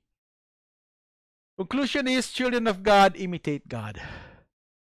glory. Conclusion is, children of God imitate God.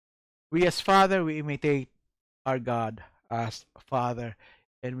 We as Father, we imitate our God as Father,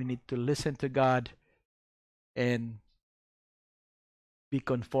 and we need to listen to God and be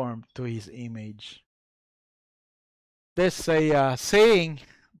conformed to His image. There's a saying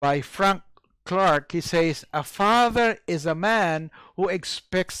by Frank Clark. He says, a father is a man who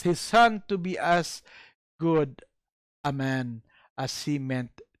expects his son to be as good a man as he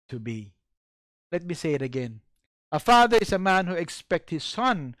meant to be. Let me say it again. A father is a man who expects his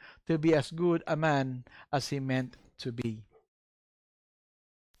son to be as good a man as he meant to be.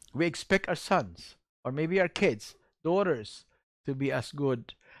 We expect our sons, or maybe our kids, daughters, to be as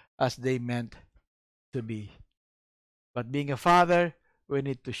good as they meant to be. But being a father, we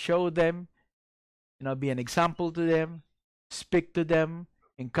need to show them, be an example to them, speak to them,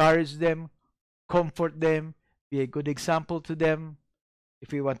 encourage them, comfort them, be a good example to them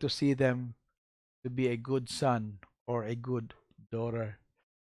if we want to see them to be a good son or a good daughter.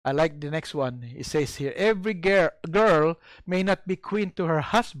 I like the next one. It says here, every girl may not be queen to her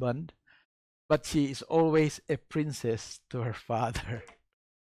husband, but she is always a princess to her father.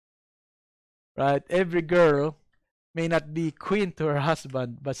 Right? Every girl may not be queen to her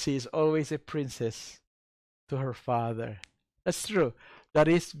husband, but she is always a princess to her father. That's true. That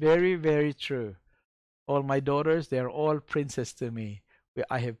is very, very true. All my daughters, they are all princess to me.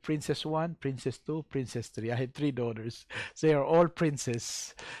 I have Princess 1, Princess 2, Princess 3. I have 3 daughters. They are all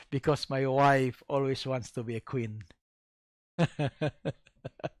princess because my wife always wants to be a queen.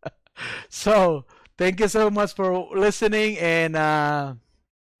 So, thank you so much for listening. And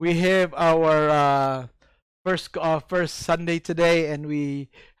we have our first Sunday today, and we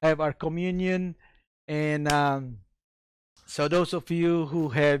have our communion. And so those of you who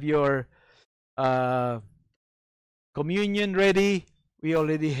have your communion ready, we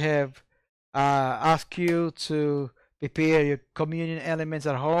already have asked you to prepare your communion elements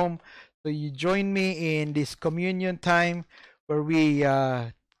at home. So you join me in this communion time where we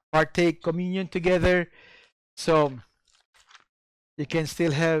partake communion together. So you can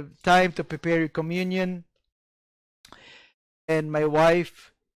still have time to prepare your communion. And my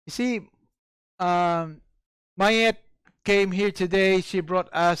wife, you see, Mayet came here today. She brought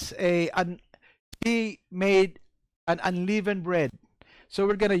us she made an unleavened bread. So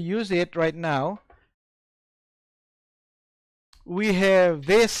we're going to use it right now. We have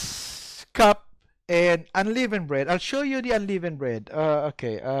this cup and unleavened bread. I'll show you the unleavened bread.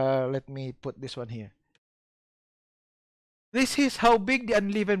 Okay, let me put this one here. This is how big the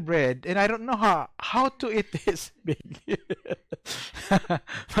unleavened bread, and I don't know how to eat this big.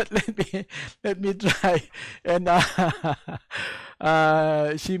 But let me try. And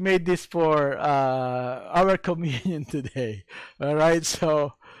she made this for our communion today. All right,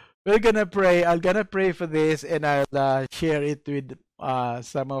 so we're gonna pray. I'm gonna pray for this, and I'll share it with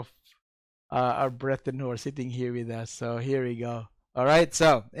some of our brethren who are sitting here with us. So here we go. All right.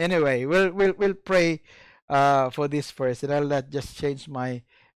 So anyway, we'll pray for this first, and I'll just change my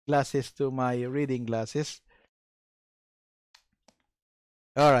glasses to my reading glasses.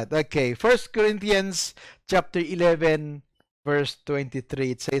 All right, okay. 1 Corinthians chapter 11, verse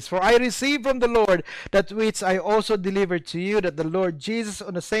 23. It says, for I received from the Lord that which I also delivered to you, that the Lord Jesus,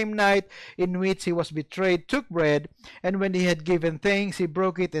 on the same night in which he was betrayed, took bread, and when he had given thanks, he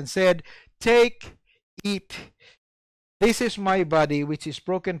broke it and said, take, eat. This is my body, which is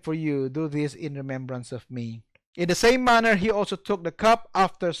broken for you. Do this in remembrance of me. In the same manner, he also took the cup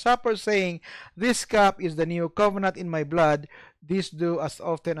after supper, saying, this cup is the new covenant in my blood. This do as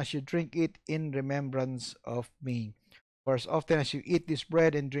often as you drink it in remembrance of me. For as often as you eat this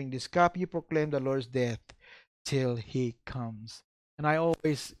bread and drink this cup, you proclaim the Lord's death till he comes. And I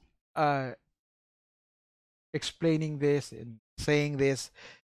always explaining this and saying this,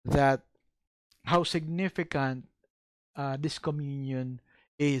 that how significant this communion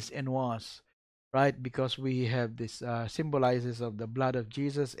is and was, right? Because we have this symbolizes of the blood of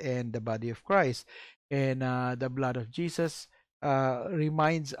Jesus and the body of Christ. And the blood of Jesus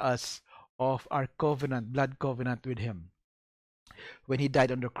reminds us of our covenant, blood covenant with Him. When He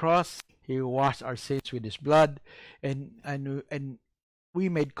died on the cross, He washed our sins with His blood, and we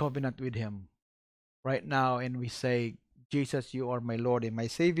made covenant with Him right now, and we say, Jesus, you are my Lord and my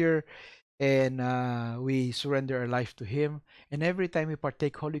Savior, and we surrender our life to Him. And every time we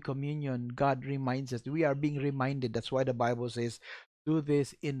partake Holy Communion, God reminds us, we are being reminded. That's why the Bible says, do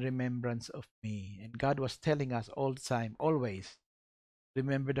this in remembrance of me. And God was telling us all the time, always,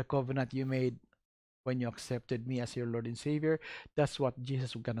 remember the covenant you made when you accepted me as your Lord and Savior. That's what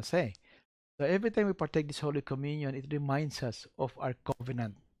Jesus was going to say. So every time we partake this Holy Communion, it reminds us of our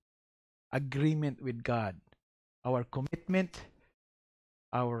covenant, agreement with God, our commitment,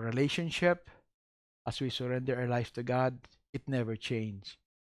 our relationship. As we surrender our life to God, it never changes.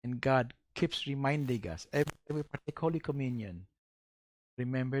 And God keeps reminding us every time we partake Holy Communion,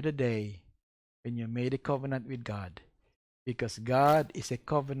 remember the day when you made a covenant with God, because God is a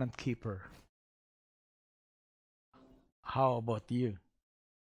covenant keeper. How about you?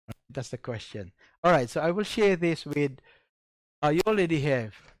 That's the question. All right, so I will share this with, you already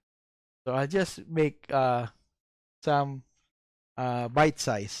have. So I'll just make some bite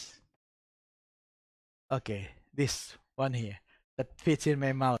size. Okay, this one here that fits in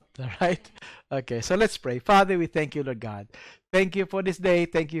my mouth. All right. Okay, so let's pray. Father, we thank you, Lord God. Thank you for this day.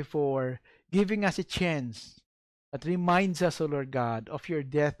 Thank you for giving us a chance that reminds us, O Lord God, of your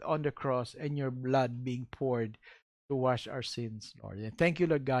death on the cross and your blood being poured to wash our sins, Lord. And thank you,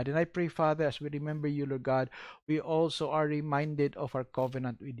 Lord God. And I pray, Father, as we remember you, Lord God, we also are reminded of our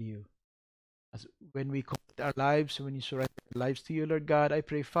covenant with you. As when we commit our lives, when you surrender our lives to you, Lord God, I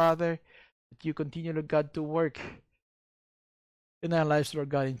pray, Father, that you continue, Lord God, to work in our lives, Lord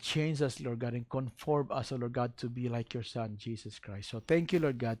God, and change us, Lord God, and conform us, Lord God, to be like your Son, Jesus Christ. So thank you,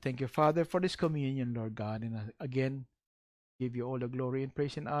 Lord God. Thank you, Father, for this communion, Lord God. And again, give you all the glory and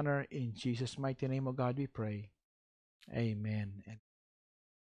praise and honor. In Jesus' mighty name, O God, we pray. Amen.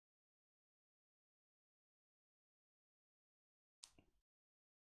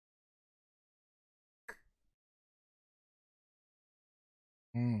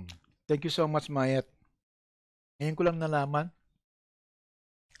 Thank you so much, Mayet. Ngayon ko lang nalaman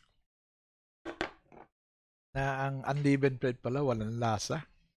na ang unleavened bread pala walang lasa.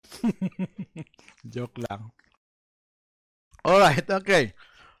 Joke lang. Alright, okay.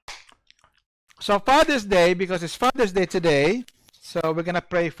 So Father's Day, because it's Father's Day today, so we're gonna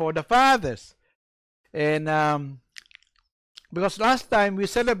pray for the fathers. And because last time we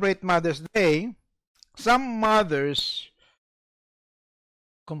celebrate Mother's Day, some mothers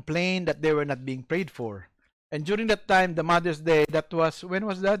complained that they were not being prayed for. And during that time, the Mother's Day, that was, when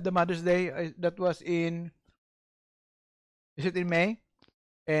was that? The Mother's Day, that was in, is it in May?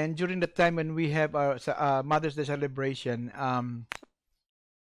 And during the time when we have our Mother's Day celebration,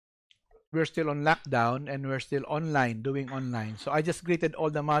 we're still on lockdown and we're still online, doing online. So I just greeted all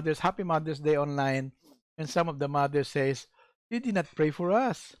the mothers, Happy Mother's Day online. And some of the mothers says, you did not pray for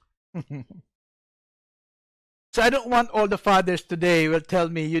us. So I don't want all the fathers today will tell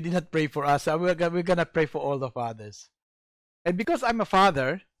me you did not pray for us. So we're gonna pray for all the fathers. And because I'm a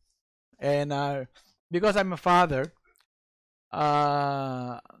father, and because I'm a father,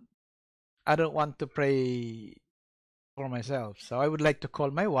 I don't want to pray for myself. So I would like to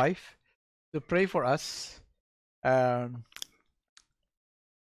call my wife to pray for us.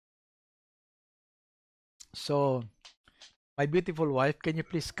 So my beautiful wife, can you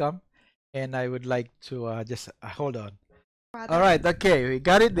please come? And I would like to just hold on. Father. All right, okay, we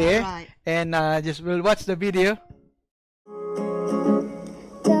got it there. All right. And just we'll watch the video.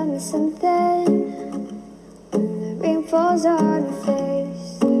 Tell me something when the rain falls on your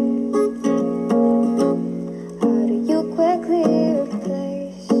face. How do you quickly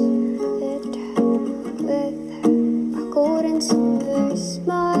replace it with a golden silver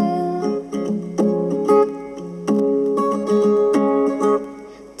smile?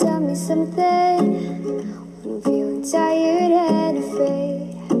 Tell me something when I'm feeling tired and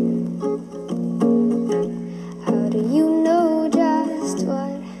afraid. How do you know just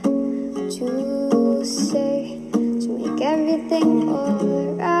what to say to make everything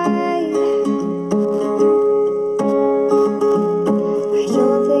alright? I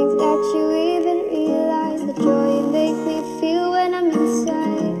don't think that you even realize the joy you make me feel when I'm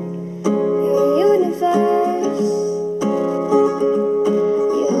inside your universe.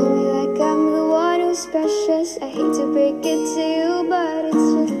 You hold me like I'm the one who's precious. I hate to break it to you, but it's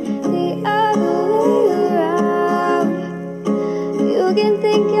just the other way around. You can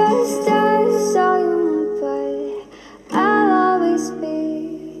think your stars all you want, but I'll always be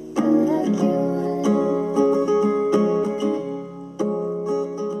the lucky one.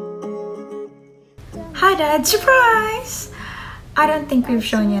 Dad, surprise! I don't think we've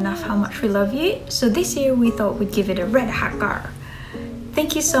shown you enough how much we love you, so this year we thought we'd give it a red hot go.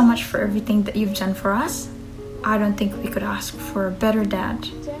 Thank you so much for everything that you've done for us. I don't think we could ask for a better dad,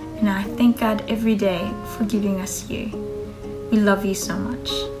 and I thank God every day for giving us you. We love you so much.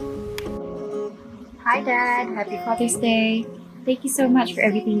 Hi Dad, happy Father's Day. Thank you so much for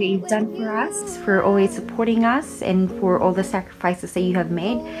everything that you've done for us, for always supporting us, and for all the sacrifices that you have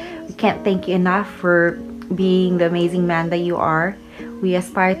made. We can't thank you enough for being the amazing man that you are. We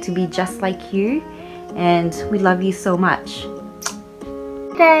aspire to be just like you, and we love you so much.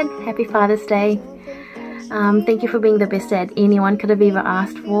 Dad, happy Father's Day. Thank you for being the best dad anyone could have ever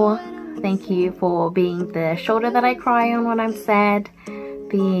asked for. Thank you for being the shoulder that I cry on when I'm sad,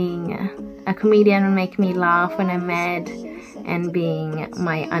 being a comedian and make me laugh when I'm mad, and being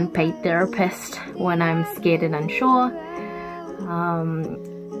my unpaid therapist when I'm scared and unsure.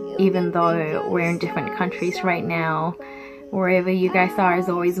 Even though we're in different countries right now, wherever you guys are is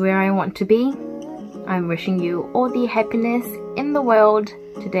always where I want to be. I'm wishing you all the happiness in the world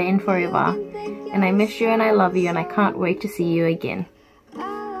today and forever. And I miss you and I love you and I can't wait to see you again.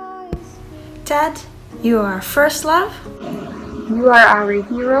 Dad, you are our first love, You are our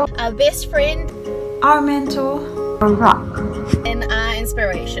hero, Our best friend our mentor, our rock. and our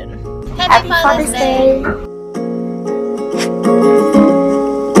inspiration. Happy Father's Day!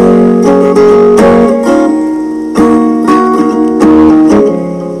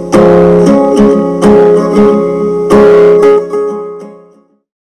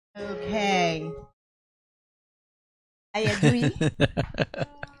 Okay. I agree. Okay.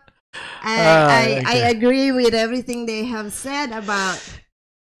 I agree with everything they have said about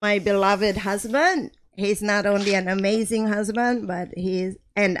my beloved husband. He's not only an amazing husband, but he's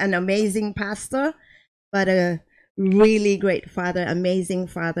an amazing pastor, but a really great father, amazing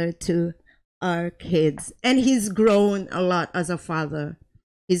father to our kids. And he's grown a lot as a father.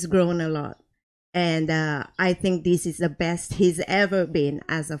 He's grown a lot. And I think this is the best he's ever been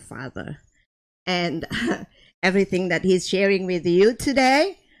as a father. And everything that he's sharing with you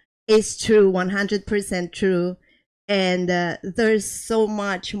today is true, 100% true. And there's so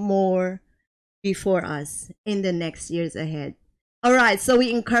much more before us in the next years ahead. All right, so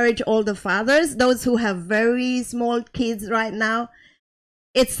we encourage all the fathers, those who have very small kids right now.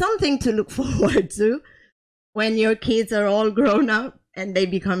 It's something to look forward to when your kids are all grown up and they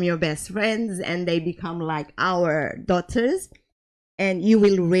become your best friends and they become like our daughters, and you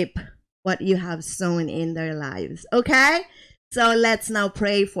will reap what you have sown in their lives. Okay? So let's now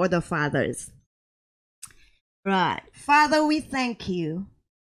pray for the fathers. Right. Father, we thank you.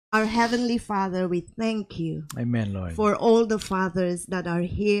 Our Heavenly Father, we thank you. Amen, Lord. For all the fathers that are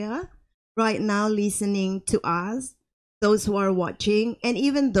here right now listening to us, those who are watching, and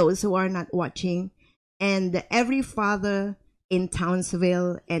even those who are not watching, and every father in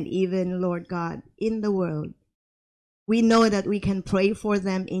Townsville, and even, Lord God, in the world. We know that we can pray for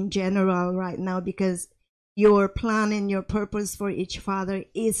them in general right now because your plan and your purpose for each father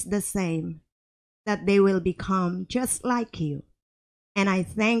is the same, that they will become just like you. And I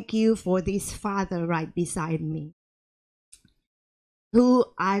thank you for this father right beside me, who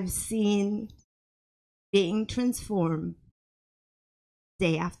I've seen being transformed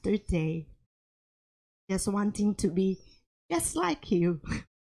day after day, just wanting to be just like you.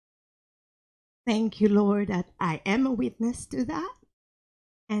 Thank you, Lord, that I am a witness to that,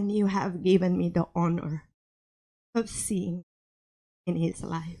 and you have given me the honor of seeing in his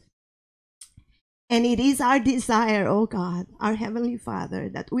life. And it is our desire, oh God, our Heavenly Father,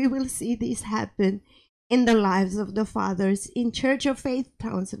 that we will see this happen in the lives of the fathers in Church of Faith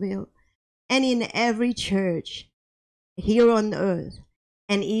Townsville and in every church here on earth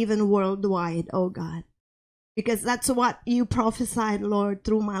and even worldwide, oh God. Because that's what you prophesied, Lord,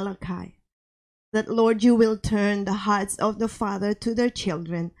 through Malachi. That, Lord, you will turn the hearts of the father to their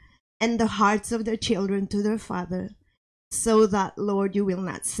children and the hearts of their children to their father, so that, Lord, you will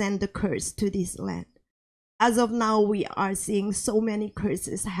not send the curse to this land. As of now, we are seeing so many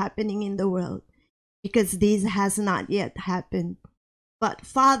curses happening in the world because this has not yet happened. But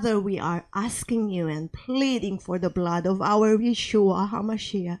Father, we are asking you and pleading for the blood of our Yeshua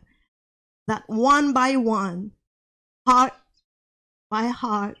HaMashiach, that one by one, heart by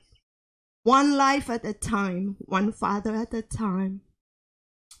heart, one life at a time, one father at a time,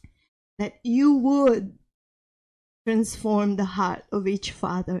 that you would transform the heart of each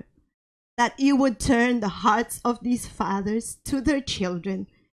father, that you would turn the hearts of these fathers to their children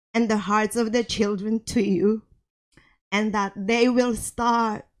and the hearts of the children to you, and that they will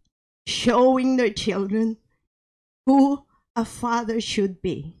start showing their children who a father should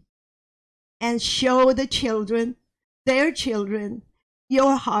be. and show the children, their children,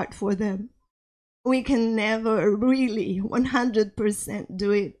 your heart for them. We can never really 100%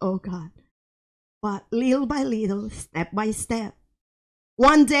 do it, oh God. But little by little, step by step,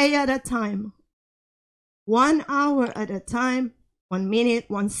 one day at a time, 1 hour at a time, 1 minute,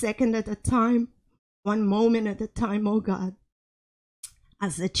 1 second at a time, 1 moment at a time, oh God.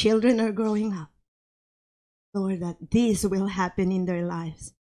 As the children are growing up, Lord, that this will happen in their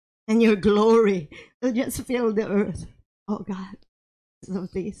lives. And your glory will just fill the earth, oh God,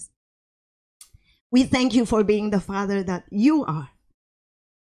 of this. We thank you for being the Father that you are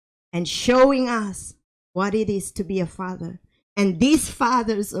and showing us what it is to be a father. And these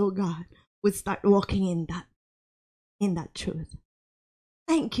fathers, oh God, would start walking in that truth.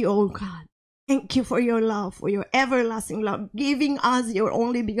 Thank you, oh God. Thank you for your love, for your everlasting love, giving us your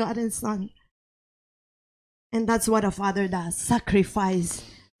only begotten Son. And that's what a father does, sacrifice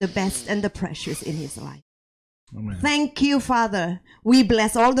the best and the precious in his life. Amen. Thank you, Father. We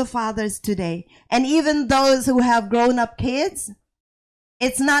bless all the fathers today. And even those who have grown-up kids,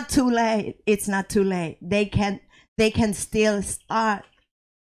 it's not too late. It's not too late. They can still start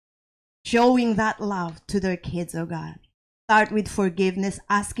showing that love to their kids, oh God. Start with forgiveness,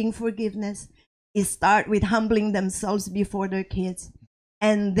 asking forgiveness. Start with humbling themselves before their kids.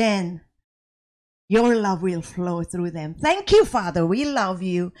 And then your love will flow through them. Thank you, Father. We love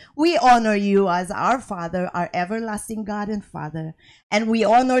you. We honor you as our Father, our everlasting God and Father. And we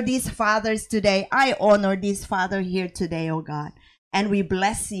honor these fathers today. I honor this Father here today, oh God. And we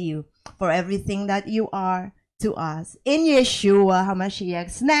bless you for everything that you are to us. In Yeshua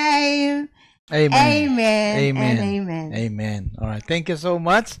HaMashiach's name. Amen. Amen. Amen. And amen. Amen. All right. Thank you so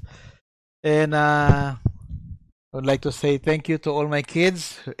much. And I would like to say thank you to all my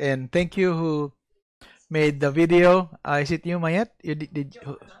kids. And thank you who made the video. Is it you, Mayat? You did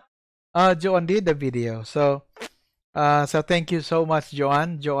Joanne did the video. So thank you so much,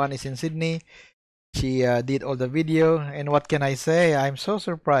 Joanne. Joanne is in Sydney. She did all the video. And what can I say? I'm so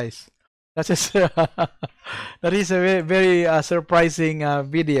surprised. That is that is a very, very surprising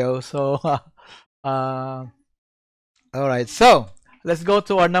video. So all right. So let's go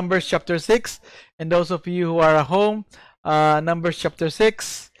to our Numbers chapter 6. And those of you who are at home, Numbers chapter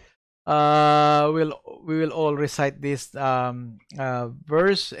 6. We will all recite this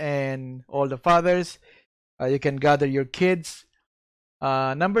verse, and all the fathers, you can gather your kids.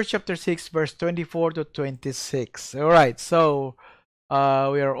 Numbers chapter 6, verse 24 to 26. All right, so we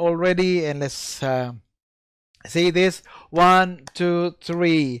are all ready, and let's say this. 1, 2,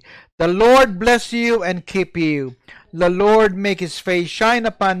 3. The Lord bless you and keep you. The Lord make his face shine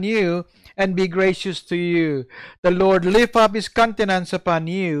upon you and be gracious to you. The Lord lift up his countenance upon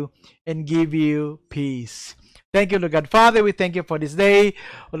you and give you peace. Thank you, Lord God. Father, we thank you for this day.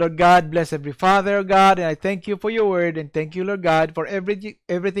 Oh, Lord God, bless every father, oh God, and I thank you for your word, and thank you, Lord God, for everything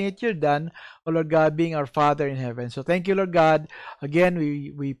that you've done, oh Lord God, being our Father in heaven. So thank you, Lord God. Again,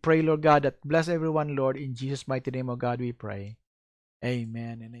 we pray, Lord God, that bless everyone, Lord. In Jesus' mighty name, oh God, we pray.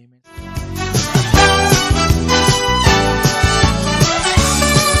 Amen and amen.